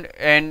learned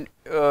and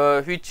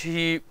which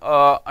he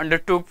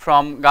undertook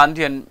from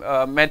Gandhian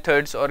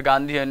methods or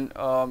Gandhian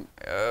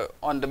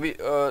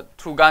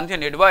through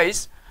Gandhian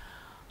advice.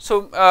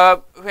 So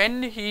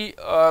when he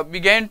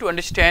began to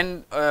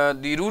understand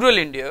the rural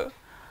India,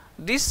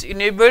 this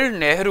enabled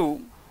Nehru,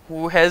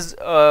 who has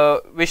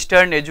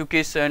Western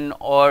education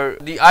or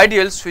the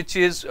ideals which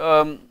is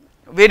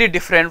very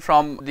different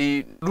from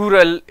the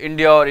rural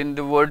India, or in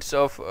the words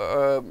of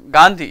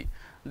Gandhi,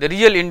 the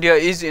real India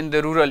is in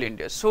the rural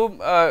India.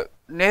 So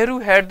Nehru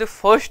had the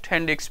first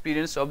hand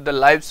experience of the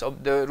lives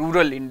of the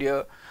rural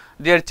India,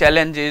 their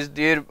challenges,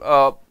 their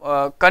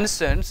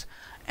concerns,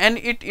 and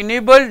it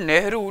enabled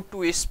Nehru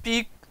to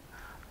speak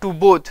to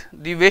both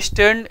the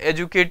Western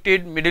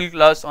educated middle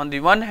class on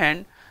the one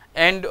hand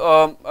and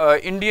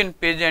Indian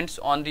peasants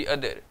on the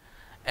other,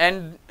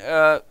 and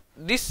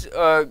this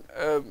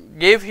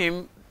gave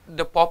him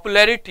the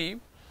popularity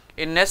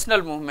in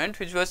national movement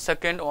which was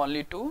second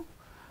only to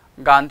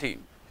Gandhi.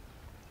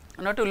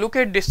 Now to look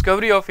at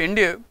discovery of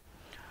India,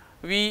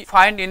 we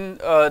find in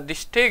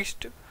this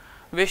text,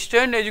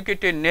 Western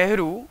educated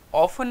Nehru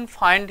often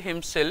find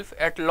himself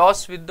at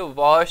loss with the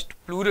vast,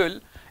 plural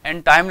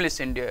and timeless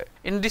India.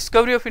 In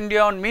discovery of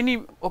India, on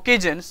many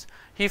occasions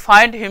he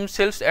find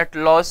himself at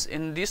loss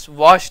in this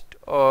vast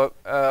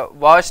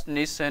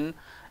nation,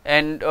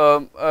 and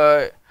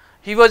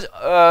he was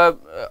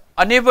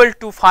unable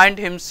to find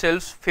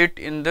himself fit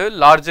in the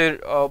larger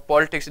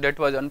politics that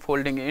was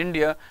unfolding in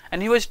India,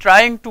 and he was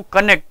trying to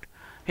connect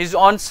his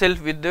own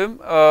self with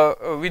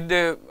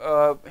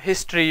the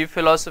history,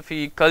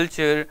 philosophy,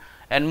 culture,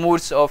 and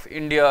moods of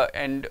India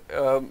and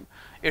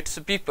its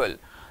people.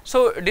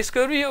 So,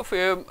 discovery of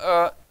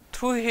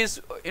through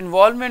his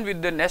involvement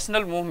with the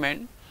national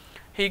movement,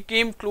 he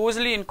came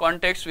closely in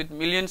contact with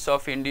millions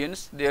of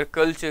Indians, their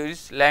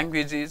cultures,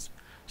 languages,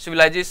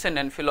 civilization,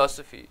 and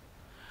philosophy.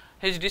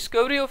 His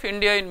discovery of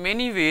India in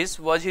many ways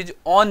was his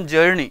own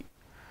journey,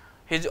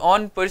 his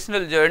own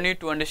personal journey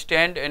to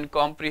understand and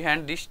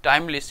comprehend this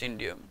timeless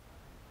India.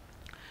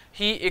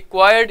 He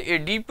acquired a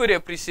deeper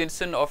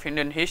appreciation of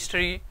Indian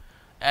history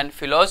and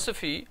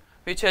philosophy,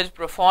 which has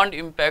profound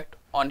impact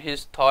on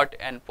his thought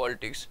and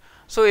politics.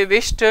 So, a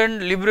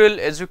Western liberal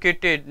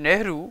educated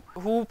Nehru,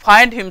 who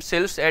find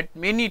himself at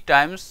many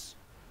times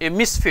a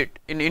misfit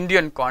in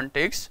Indian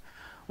context,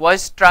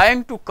 was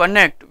trying to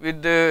connect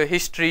with the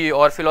history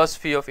or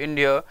philosophy of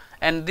India,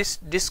 and this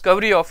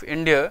discovery of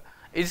India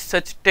is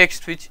such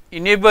text which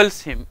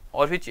enables him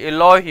or which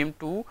allow him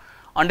to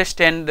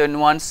understand the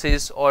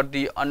nuances or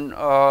the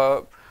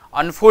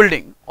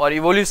unfolding or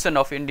evolution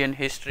of Indian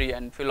history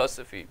and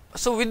philosophy.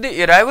 So, with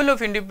the arrival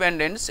of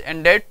independence,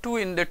 and that too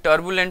in the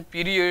turbulent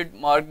period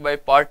marked by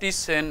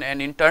partisan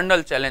and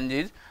internal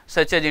challenges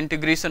such as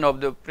integration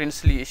of the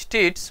princely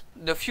states,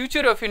 the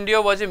future of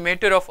India was a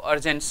matter of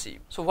urgency.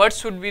 So, what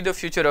should be the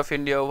future of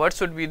India? What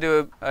should be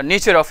the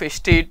nature of a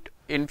state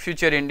in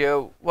future India?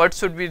 What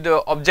should be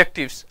the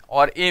objectives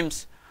or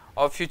aims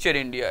of future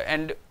India?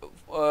 And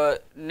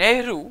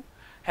Nehru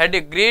had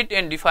a great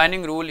and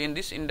defining role in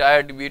this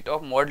entire debate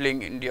of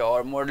modeling India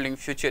or modeling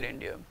future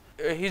India.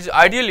 His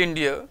ideal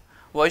India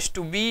was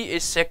to be a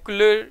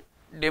secular,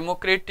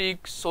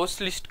 democratic,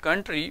 socialist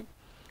country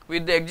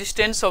with the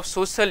existence of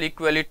social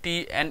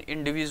equality and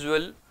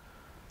individual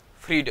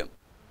freedom.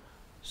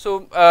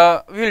 So,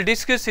 we will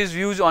discuss his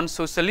views on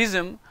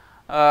socialism.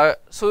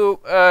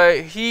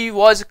 He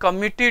was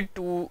committed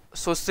to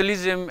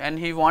socialism, and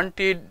he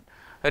wanted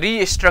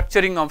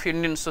restructuring of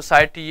Indian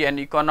society and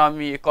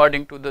economy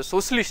according to the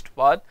socialist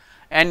path,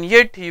 and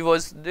yet he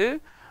was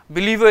the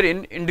believer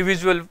in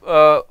individual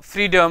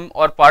freedom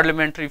or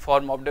parliamentary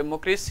form of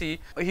democracy.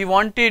 He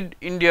wanted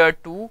India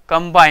to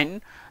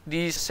combine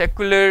the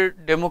secular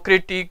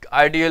democratic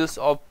ideals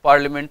of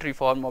parliamentary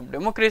form of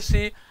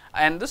democracy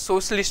and the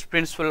socialist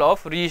principle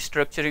of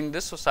restructuring the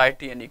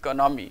society and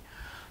economy.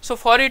 So,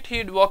 for it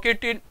he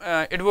advocated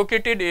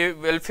a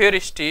welfare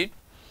state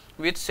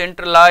with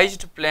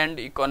centralized planned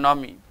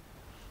economy.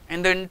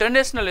 In the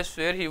international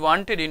sphere, he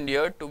wanted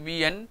India to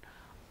be an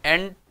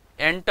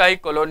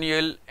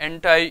anti-colonial,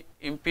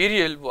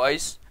 anti-imperial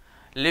voice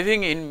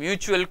living in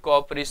mutual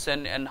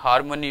cooperation and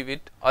harmony with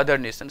other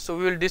nations. So,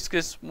 we will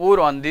discuss more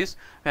on this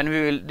when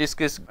we will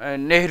discuss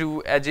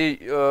Nehru as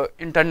a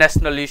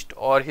internationalist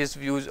or his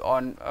views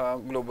on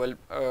global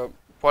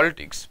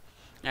politics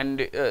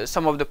and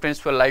some of the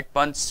principles like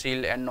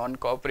Panchsheel and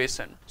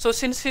non-cooperation. So,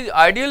 since his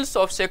ideals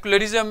of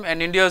secularism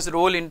and India's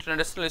role in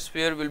international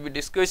sphere will be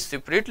discussed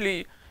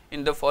separately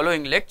in the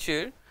following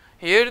lecture,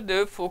 here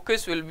the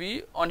focus will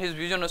be on his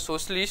vision of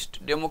socialist,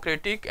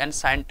 democratic and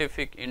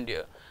scientific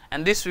India,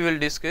 and this we will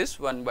discuss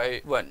one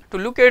by one. To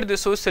look at the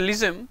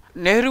socialism,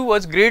 Nehru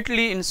was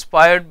greatly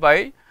inspired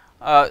by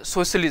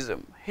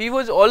socialism. He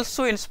was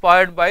also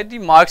inspired by the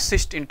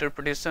Marxist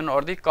interpretation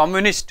or the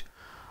communist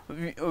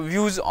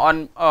views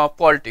on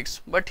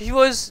politics, but he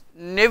was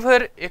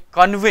never a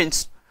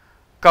convinced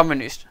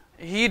communist.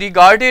 He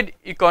regarded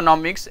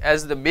economics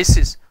as the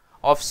basis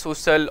of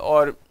social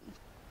or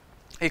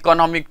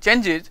economic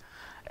changes,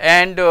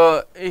 and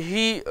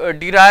he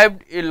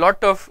derived a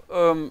lot of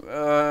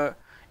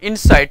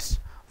insights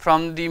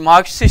from the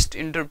Marxist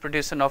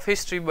interpretation of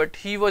history, but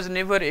he was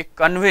never a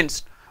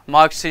convinced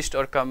Marxist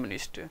or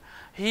communist.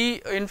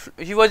 He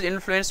was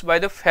influenced by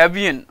the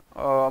Fabian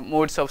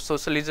modes of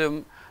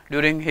socialism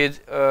during his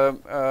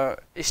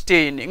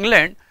stay in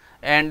England,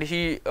 and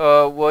he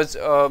was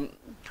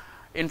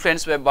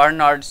influenced by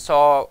Bernard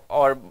Shaw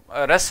or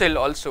Russell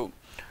also.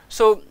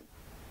 So,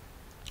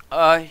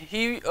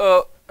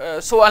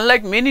 so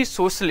unlike many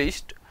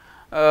socialists,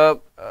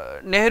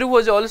 Nehru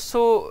was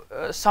also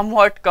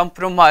somewhat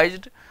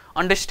compromised,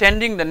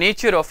 understanding the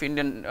nature of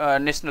Indian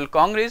National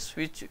Congress,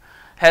 which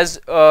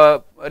has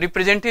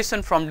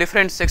representation from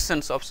different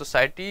sections of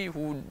society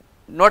who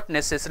not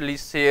necessarily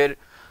share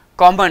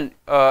common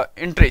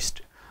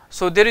interest.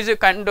 So, there is a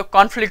kind of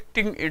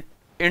conflicting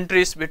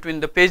interest between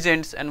the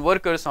peasants and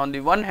workers on the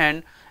one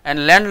hand,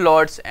 and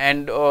landlords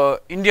and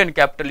Indian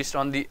capitalists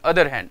on the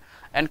other hand,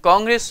 and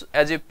Congress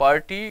as a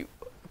party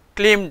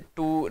claimed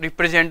to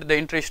represent the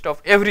interest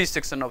of every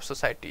section of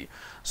society.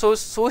 So,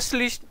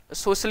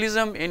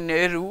 socialism in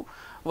Nehru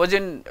was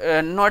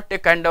not a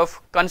kind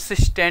of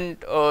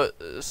consistent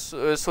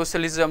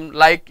socialism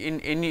like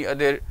in any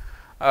other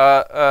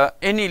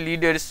any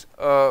leaders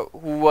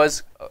who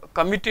was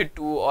committed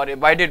to or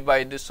abided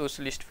by the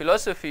socialist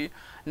philosophy.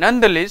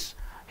 Nonetheless,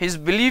 his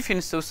belief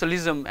in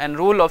socialism and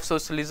role of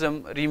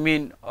socialism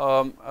remain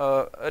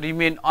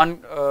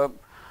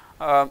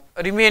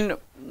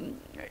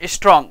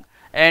strong,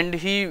 and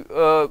he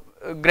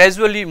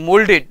gradually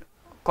molded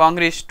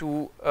Congress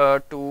to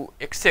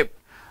accept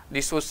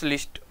the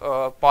socialist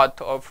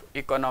path of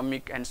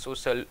economic and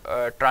social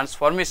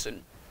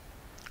transformation.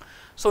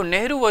 So,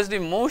 Nehru was the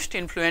most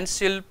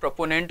influential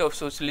proponent of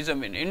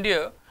socialism in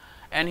India,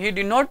 and he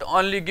did not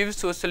only give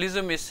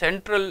socialism a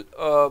central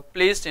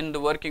place in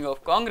the working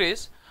of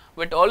Congress,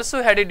 but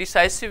also had a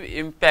decisive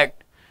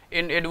impact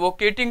in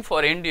advocating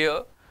for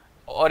India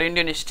or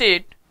Indian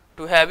state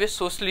to have a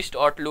socialist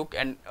outlook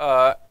and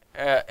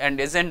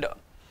agenda.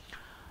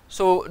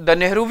 So, the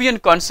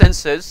Nehruvian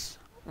consensus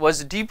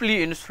was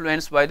deeply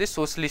influenced by the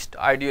socialist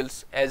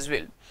ideals as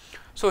well.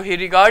 So, he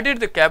regarded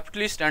the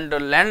capitalists and the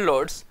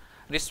landlords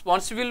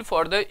responsible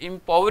for the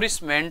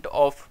impoverishment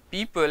of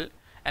people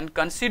and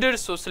considered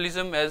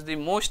socialism as the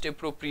most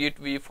appropriate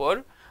way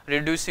for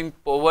reducing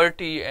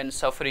poverty and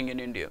suffering in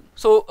India.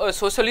 So,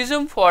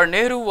 socialism for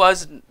Nehru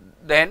was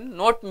then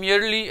not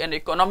merely an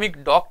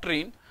economic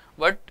doctrine,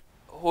 but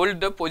hold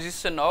the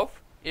position of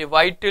a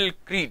vital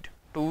creed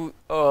to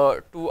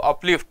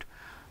uplift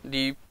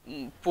the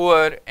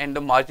poor and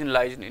the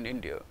marginalized in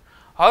India.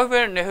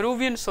 However,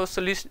 Nehruvian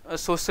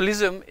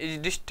socialism is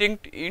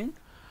distinct in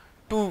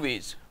two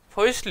ways.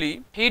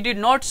 Firstly, he did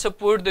not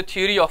support the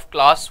theory of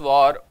class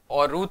war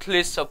or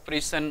ruthless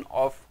suppression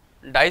of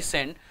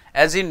dissent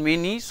as in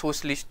many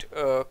socialist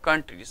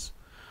countries.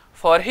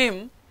 For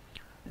him,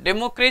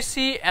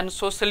 democracy and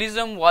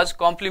socialism was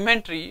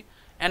complementary,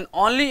 and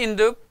only in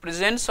the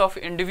presence of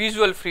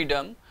individual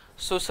freedom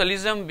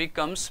socialism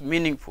becomes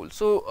meaningful.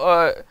 So,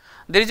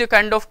 there is a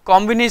kind of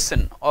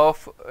combination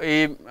of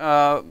a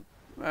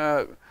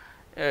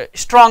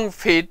strong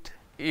faith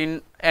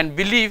in and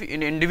belief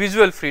in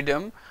individual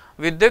freedom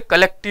with the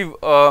collective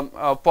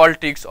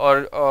politics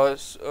or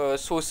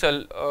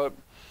socialism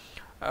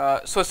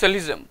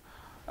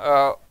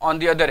on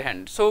the other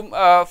hand. So,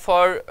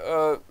 for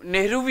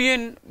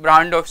Nehruvian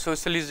brand of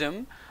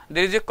socialism,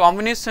 there is a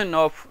combination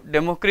of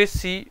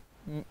democracy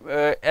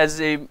as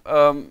a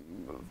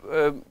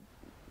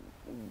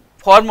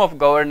form of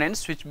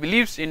governance which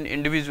believes in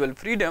individual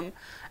freedom,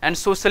 and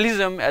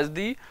socialism as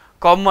the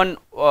common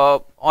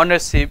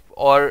ownership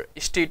or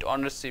state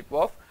ownership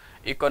of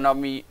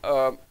economy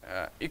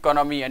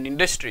and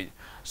industry.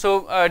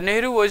 So,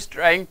 Nehru was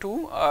trying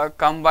to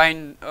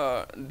combine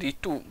the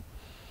two.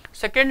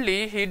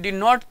 Secondly, he did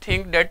not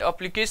think that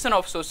application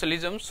of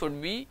socialism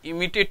should be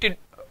imitated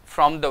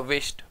from the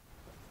West,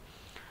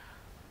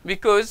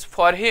 because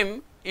for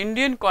him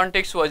Indian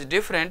context was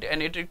different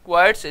and it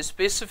requires a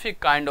specific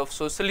kind of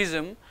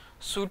socialism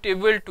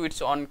suitable to its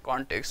own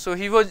context. So,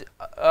 he was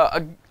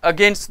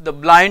against the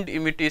blind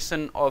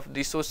imitation of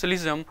the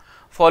socialism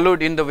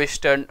followed in the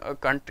Western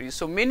countries.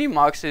 So, many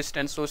Marxists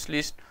and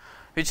socialists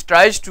which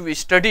tries to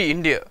study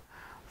India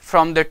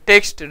from the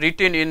text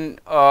written in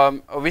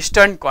a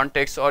Western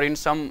context or in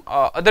some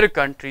other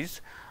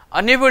countries,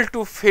 unable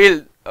to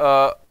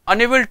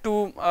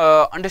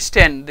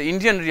understand the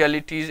Indian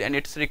realities and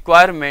its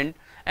requirement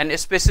and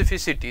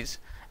specificities,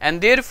 and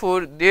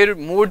therefore their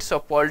modes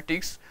of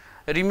politics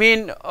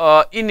remain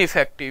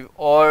ineffective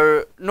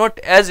or not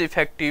as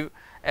effective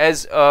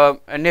as a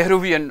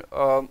Nehruvian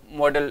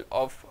model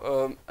of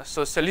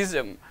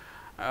socialism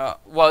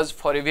was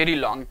for a very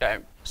long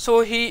time.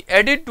 So, he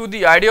added to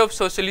the idea of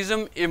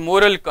socialism a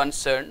moral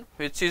concern,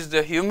 which is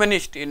the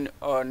humanist in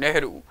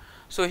Nehru.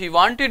 So, he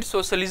wanted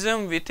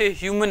socialism with a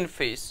human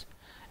face,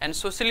 and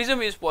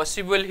socialism is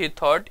possible, he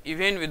thought,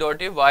 even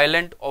without a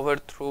violent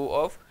overthrow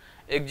of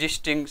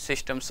existing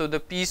systems. So, the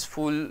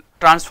peaceful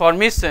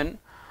transformation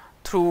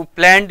through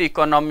planned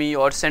economy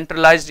or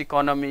centralized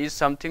economy is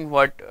something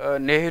what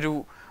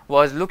Nehru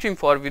was looking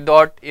for,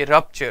 without a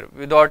rupture,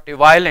 without a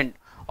violent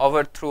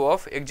overthrow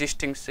of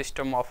existing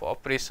system of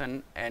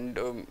oppression and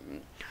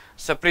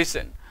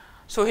suppression.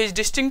 So, his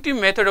distinctive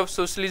method of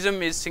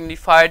socialism is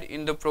signified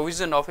in the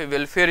provision of a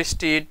welfare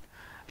state,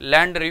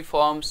 land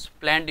reforms,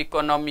 planned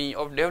economy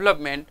of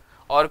development,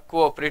 or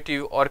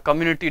cooperative or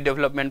community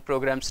development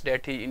programs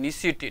that he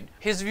initiated.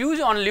 His views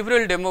on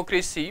liberal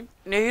democracy: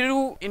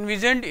 Nehru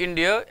envisioned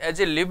India as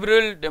a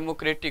liberal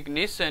democratic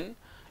nation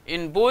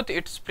in both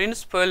its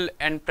principle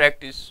and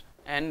practice,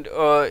 and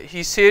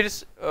he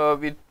shares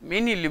with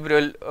many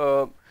liberal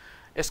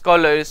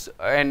scholars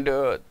and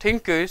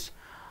thinkers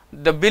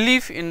the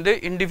belief in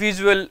the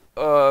individual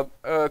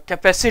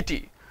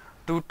capacity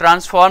to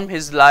transform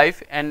his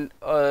life and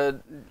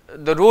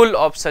the role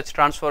of such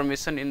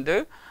transformation in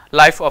the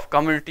life of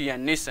community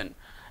and nation.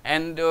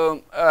 And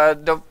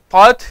the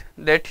path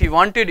that he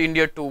wanted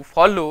India to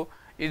follow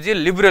is a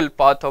liberal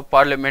path of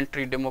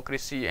parliamentary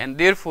democracy, and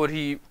therefore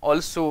he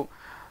also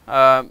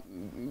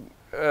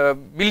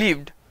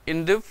believed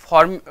in the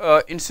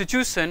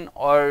institution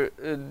or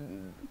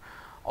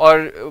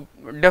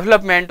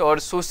development or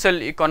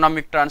social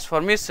economic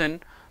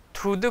transformation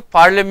through the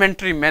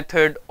parliamentary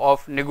method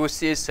of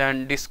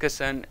negotiation,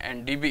 discussion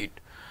and debate.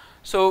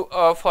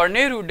 So, for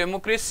Nehru,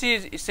 democracy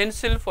is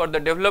essential for the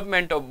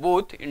development of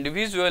both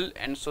individual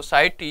and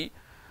society.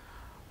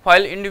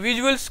 While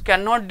individuals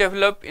cannot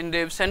develop in the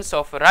absence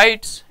of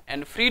rights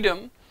and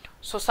freedom,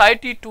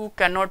 society too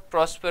cannot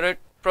prosper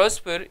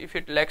if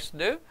it lacks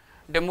the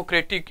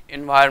democratic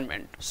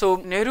environment. So,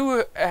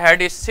 Nehru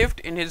had a shift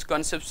in his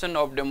conception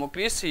of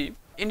democracy.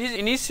 In his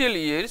initial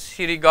years,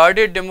 he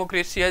regarded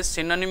democracy as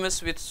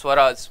synonymous with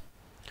Swaraj,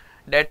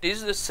 that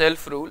is the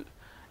self-rule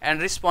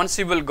and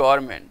responsible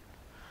government.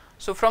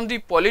 So, from the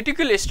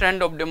political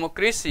strand of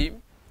democracy,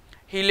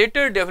 he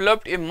later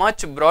developed a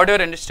much broader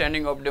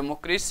understanding of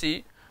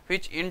democracy,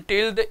 which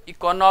entailed the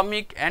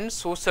economic and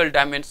social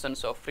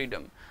dimensions of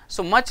freedom.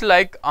 So, much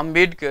like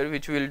Ambedkar,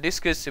 which we will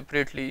discuss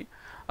separately,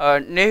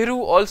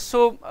 Nehru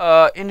also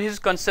in his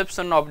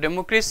conception of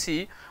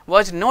democracy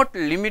was not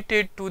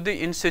limited to the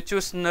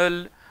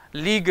institutional,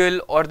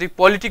 legal or the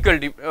political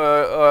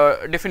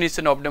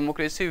definition of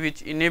democracy,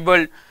 which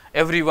enabled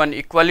everyone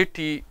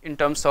equality in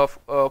terms of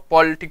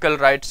political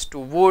rights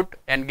to vote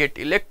and get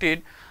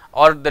elected,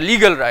 or the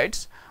legal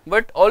rights,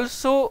 but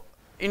also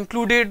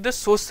included the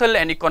social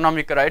and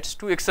economic rights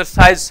to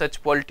exercise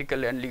such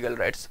political and legal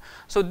rights.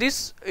 So,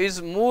 this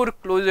is more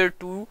closer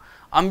to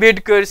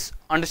Ambedkar's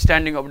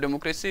understanding of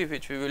democracy,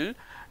 which we will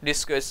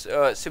discuss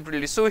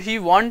separately. So, he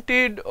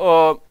wanted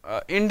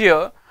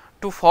India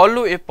to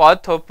follow a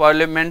path of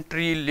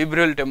parliamentary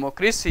liberal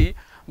democracy,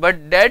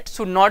 but that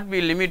should not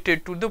be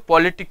limited to the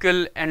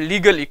political and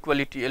legal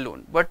equality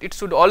alone, but it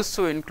should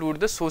also include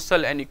the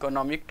social and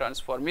economic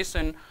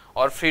transformation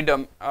or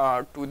freedom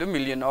to the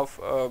million of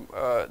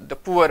the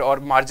poor or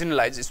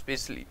marginalized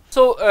especially.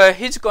 So,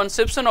 his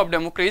conception of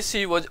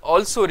democracy was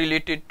also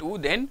related to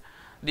then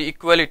the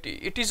equality.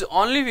 It is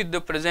only with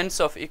the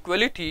presence of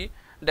equality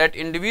that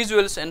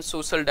individuals and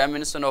social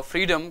dimension of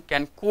freedom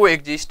can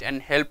coexist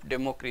and help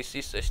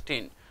democracy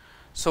sustain.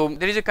 So,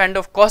 there is a kind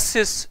of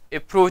cautious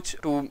approach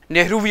to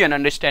Nehruvian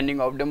understanding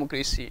of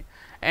democracy,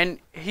 and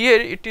here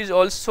it is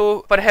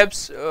also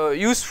perhaps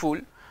useful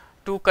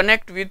to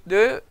connect with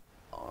the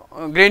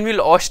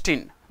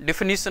Granville-Austin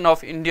definition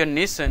of Indian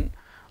nation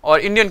or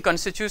Indian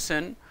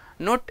constitution,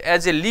 not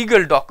as a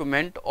legal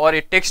document or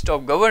a text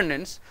of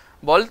governance,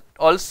 but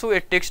also a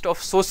text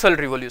of social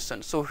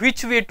revolution. So,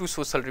 which way to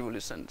social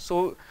revolution?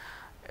 So,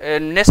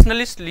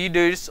 nationalist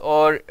leaders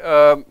or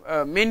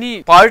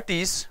many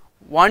parties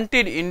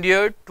wanted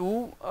India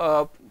to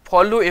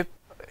follow a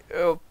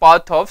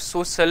path of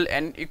social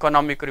and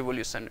economic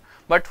revolution,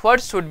 but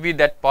what should be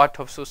that path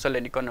of social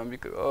and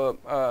economic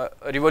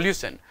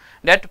revolution?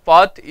 That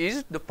path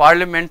is the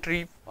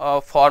parliamentary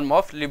form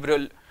of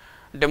liberal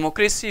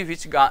democracy,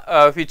 which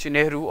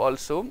Nehru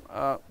also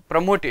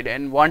promoted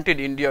and wanted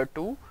India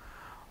to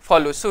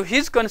follow. So,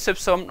 his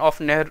conception of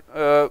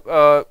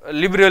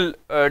liberal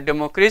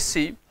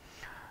democracy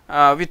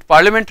with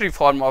parliamentary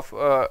form of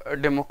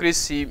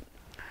democracy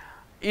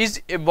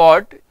is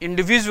about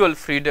individual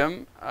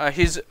freedom,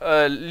 his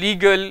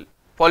legal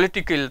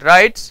political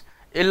rights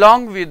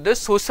along with the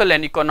social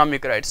and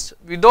economic rights.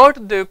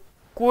 Without the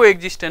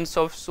coexistence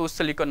of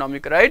social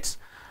economic rights,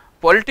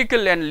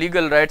 political and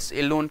legal rights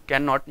alone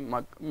cannot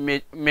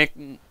make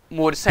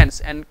more sense,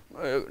 and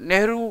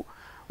Nehru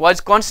was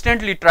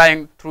constantly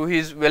trying through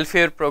his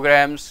welfare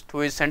programs,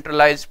 through his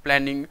centralized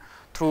planning,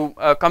 through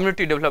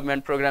community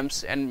development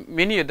programs and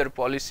many other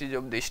policies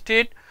of the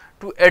state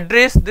to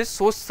address the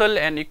social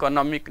and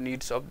economic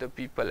needs of the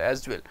people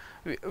as well.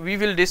 We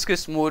will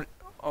discuss more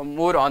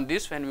on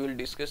this when we will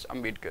discuss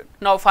Ambedkar.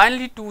 Now,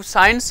 finally, to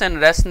science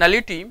and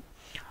rationality,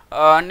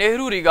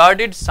 Nehru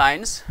regarded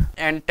science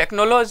and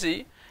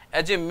technology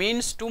as a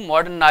means to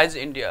modernize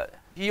India.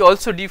 He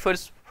also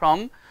differs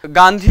from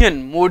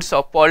Gandhian modes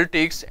of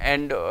politics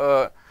and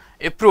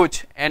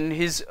approach and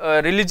his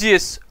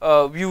religious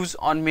views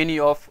on many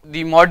of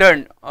the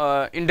modern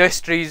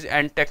industries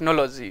and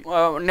technology.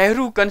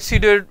 Nehru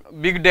considered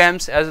big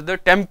dams as the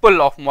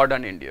temple of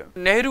modern India.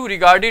 Nehru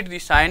regarded the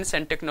science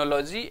and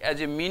technology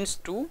as a means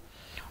to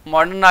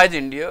modernize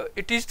India.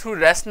 It is through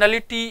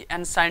rationality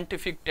and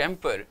scientific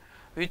temper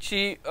which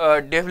he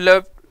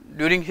developed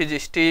during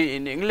his stay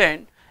in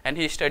England, and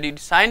he studied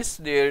science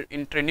there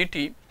in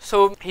Trinity.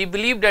 So, he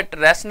believed that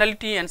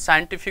rationality and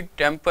scientific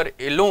temper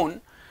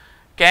alone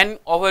can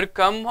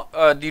overcome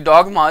the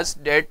dogmas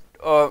that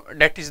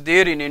is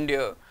there in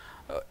India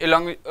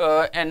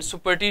and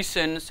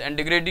superstitions and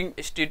degrading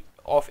state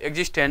of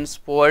existence,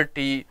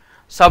 poverty,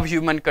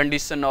 subhuman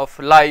condition of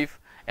life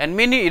and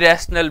many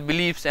irrational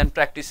beliefs and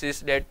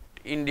practices that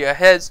India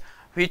has,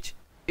 which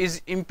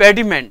is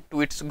impediment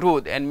to its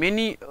growth, and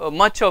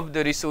much of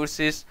the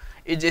resources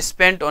is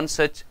spent on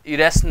such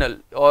irrational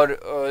or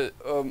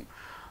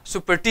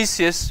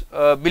superstitious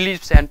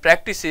beliefs and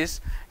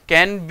practices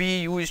can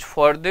be used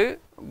for the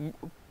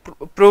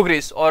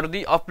progress or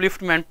the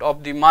upliftment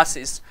of the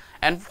masses,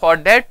 and for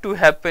that to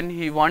happen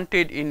he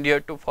wanted India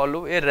to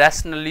follow a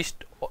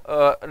rationalist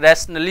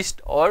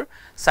or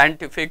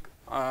scientific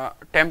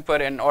temper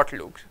and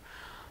outlook.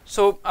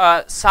 So,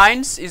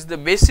 science is the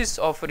basis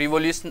of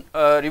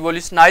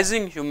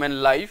revolutionizing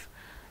human life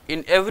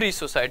in every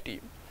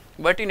society.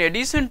 But in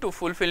addition to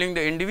fulfilling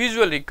the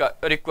individual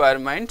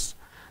requirements,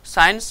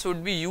 science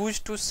should be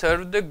used to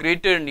serve the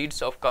greater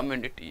needs of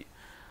community.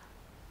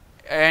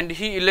 And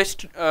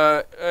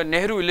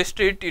Nehru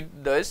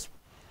illustrated thus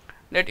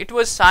that it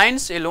was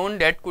science alone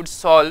that could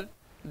solve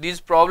these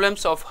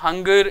problems of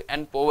hunger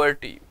and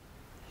poverty,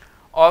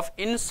 of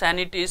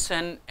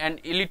insanitation and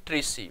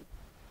illiteracy,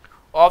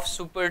 of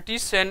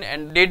superstition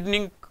and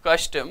deadening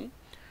custom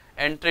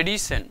and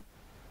tradition,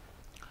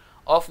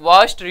 of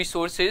vast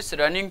resources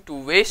running to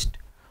waste,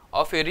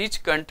 of a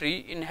rich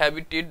country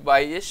inhabited by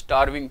a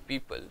starving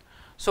people.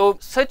 So,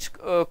 such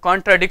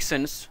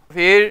contradictions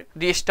where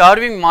the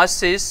starving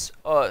masses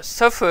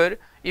suffer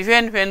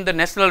even when the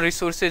national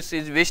resources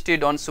is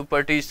wasted on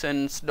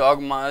superstitions,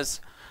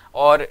 dogmas,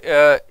 or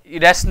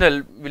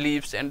irrational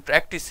beliefs and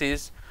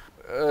practices,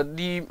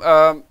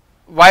 the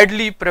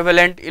widely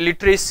prevalent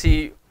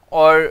illiteracy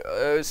or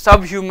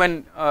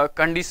subhuman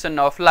condition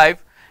of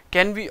life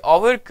can be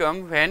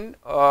overcome when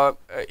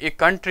a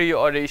country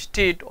or a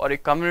state or a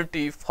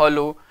community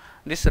follow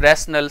this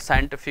rational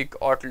scientific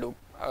outlook.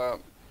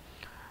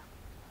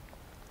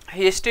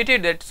 He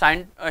stated that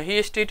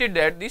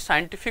the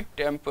scientific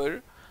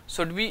temper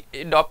should be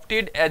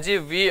adopted as a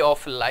way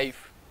of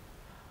life.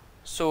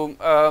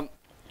 So,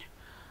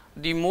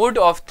 the mode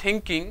of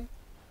thinking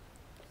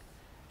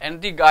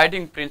and the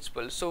guiding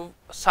principle. So,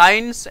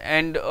 science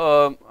and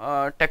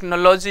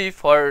technology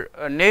for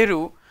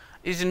Nehru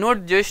is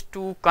not just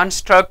to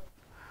construct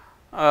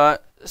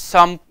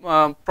some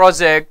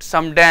project,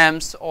 some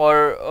dams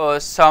or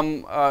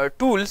some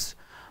tools,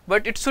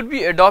 but it should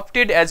be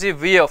adopted as a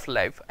way of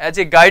life, as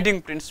a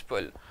guiding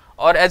principle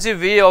or as a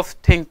way of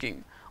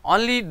thinking.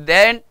 Only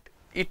then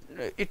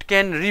it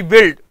can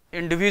rebuild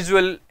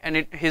individual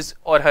and his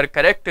or her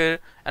character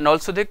and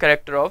also the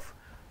character of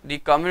the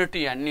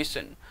community and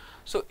nation.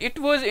 So, it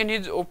was in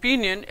his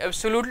opinion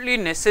absolutely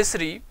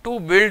necessary to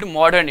build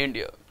modern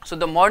India. So,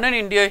 the modern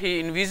India he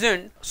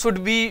envisioned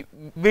should be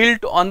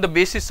built on the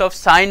basis of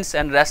science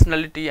and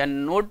rationality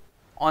and not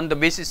on the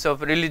basis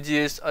of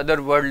religious,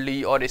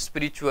 otherworldly or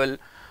spiritual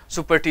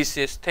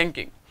superstitious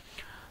thinking.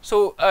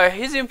 So,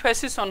 his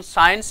emphasis on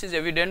science is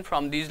evident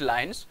from these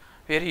lines,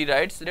 where he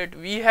writes that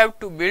we have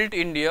to build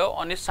India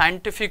on a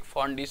scientific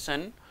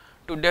foundation,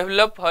 to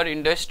develop her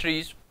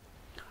industries,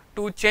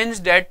 to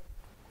change that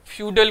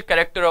feudal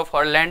character of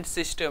her land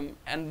system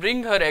and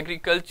bring her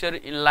agriculture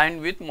in line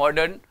with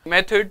modern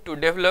method to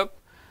develop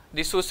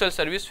the social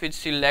service which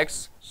she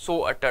lacks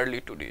so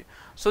utterly today.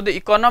 So, the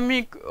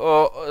economic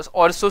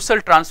or social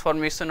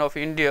transformation of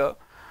India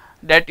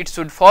that it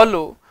should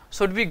follow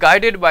should be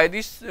guided by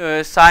this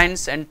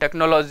science and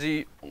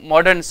technology,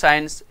 modern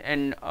science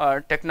and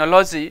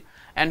technology,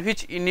 and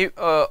which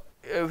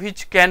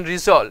can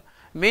resolve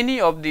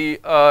many of the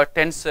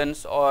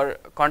tensions or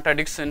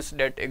contradictions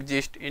that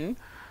exist in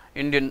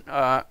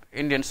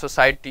Indian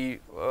society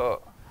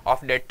of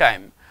that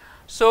time.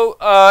 So,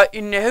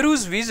 in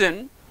Nehru's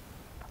vision,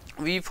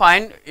 we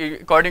find,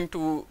 according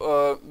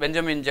to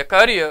Benjamin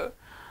Zakaria,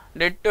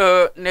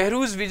 that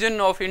Nehru's vision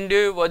of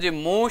India was a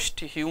most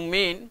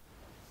humane,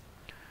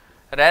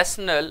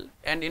 rational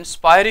and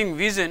inspiring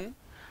vision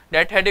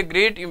that had a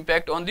great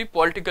impact on the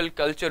political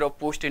culture of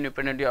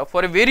post-independent India.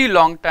 For a very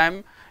long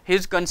time,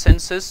 his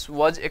consensus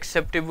was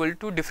acceptable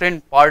to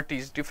different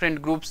parties,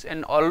 different groups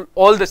and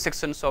all the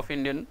sections of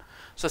Indian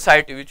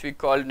society, which we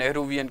call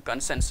Nehruvian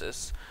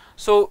consensus.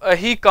 So,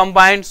 he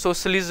combined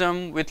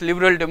socialism with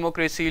liberal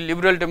democracy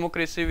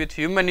with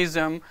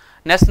humanism,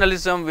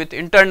 nationalism with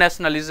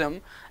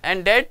internationalism,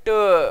 and that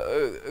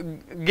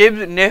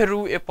gave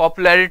Nehru a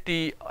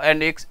popularity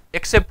and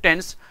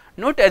acceptance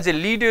not as a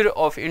leader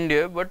of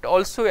India, but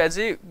also as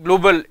a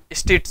global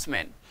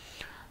statesman.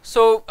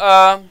 So,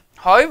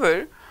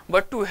 however,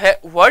 but to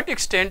what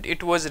extent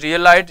it was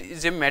realized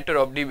is a matter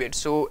of debate.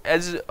 So,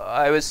 as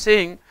I was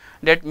saying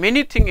that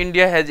many things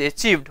India has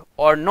achieved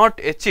or not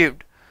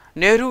achieved,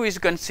 Nehru is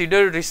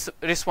considered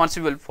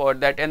responsible for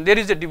that, and there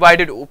is a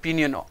divided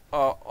opinion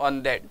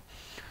on that.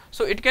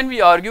 So, it can be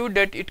argued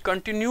that it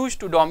continues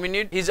to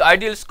dominate, his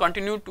ideals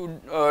continue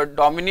to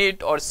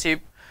dominate or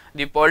shape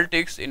the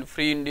politics in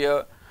free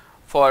India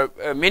for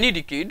many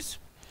decades.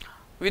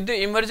 With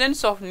the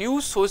emergence of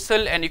new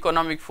social and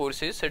economic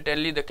forces,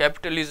 certainly the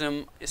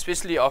capitalism,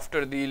 especially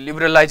after the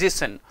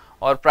liberalization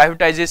or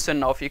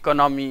privatization of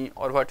economy,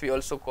 or what we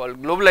also call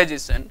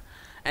globalization,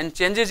 and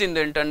changes in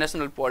the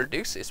international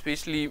politics,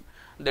 especially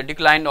the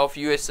decline of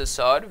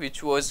USSR,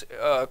 which was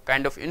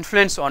kind of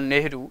influence on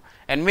Nehru,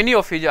 and many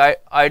of his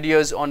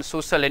ideas on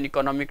social and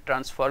economic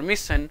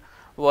transformation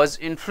was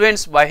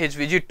influenced by his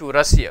visit to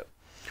Russia.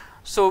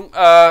 So,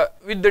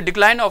 with the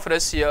decline of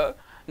Russia,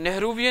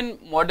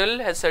 Nehruvian model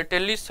has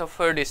certainly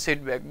suffered a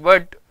setback,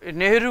 but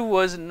Nehru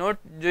was not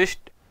just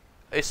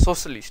a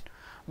socialist,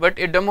 but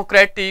a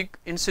democratic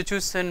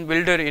institution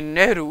builder in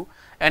Nehru,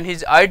 and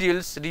his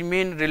ideals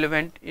remain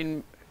relevant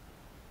in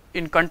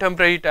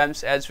contemporary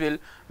times as well,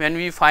 when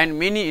we find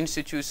many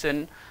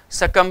institutions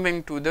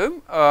succumbing to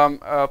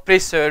the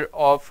pressure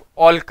of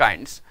all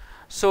kinds.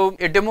 So,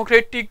 a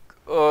democratic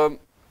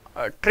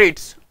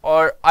traits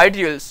or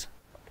ideals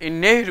in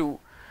Nehru,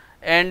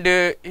 and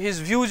his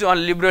views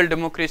on liberal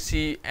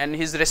democracy and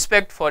his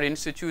respect for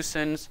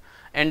institutions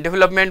and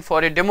development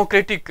for a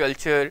democratic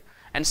culture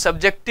and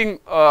subjecting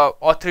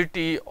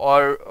authority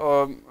or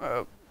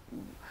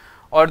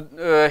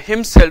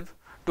himself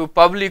to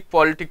public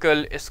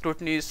political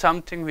scrutiny is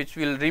something which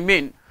will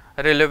remain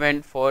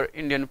relevant for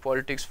Indian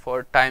politics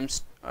for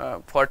times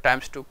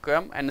to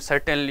come, and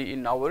certainly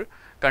in our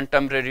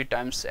contemporary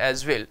times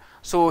as well.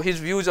 So his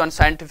views on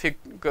scientific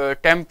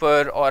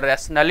temper or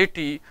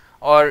rationality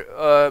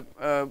or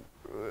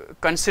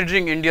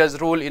considering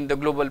India's role in the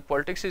global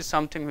politics is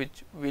something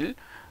which will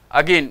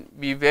again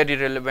be very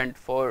relevant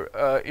for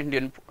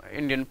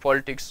Indian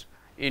politics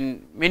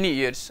in many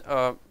years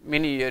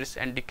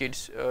and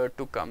decades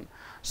to come.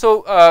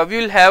 So we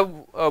will have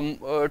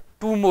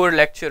 2 more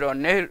lecture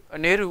on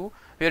Nehru,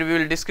 where we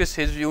will discuss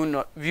his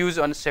views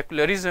on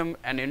secularism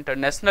and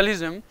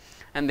internationalism,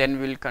 and then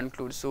we will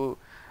conclude. So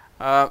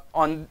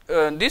on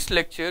this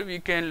lecture we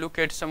can look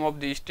at some of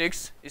these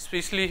texts,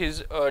 especially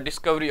his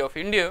Discovery of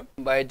India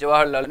by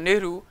Jawaharlal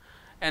Nehru,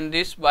 and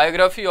this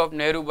Biography of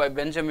Nehru by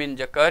Benjamin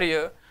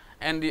Zakaria,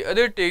 and the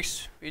other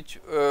texts which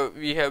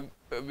we have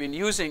been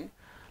using,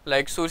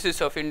 like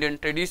Sources of Indian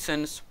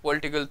Traditions,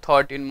 Political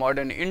Thought in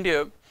Modern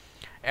India,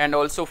 and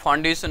also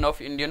Foundation of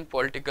Indian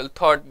Political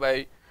Thought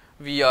by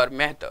V.R.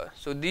 Mehta.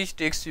 So these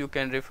texts you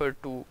can refer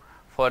to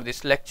for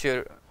this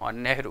lecture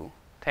on Nehru.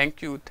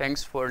 Thank you.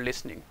 Thanks for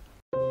listening.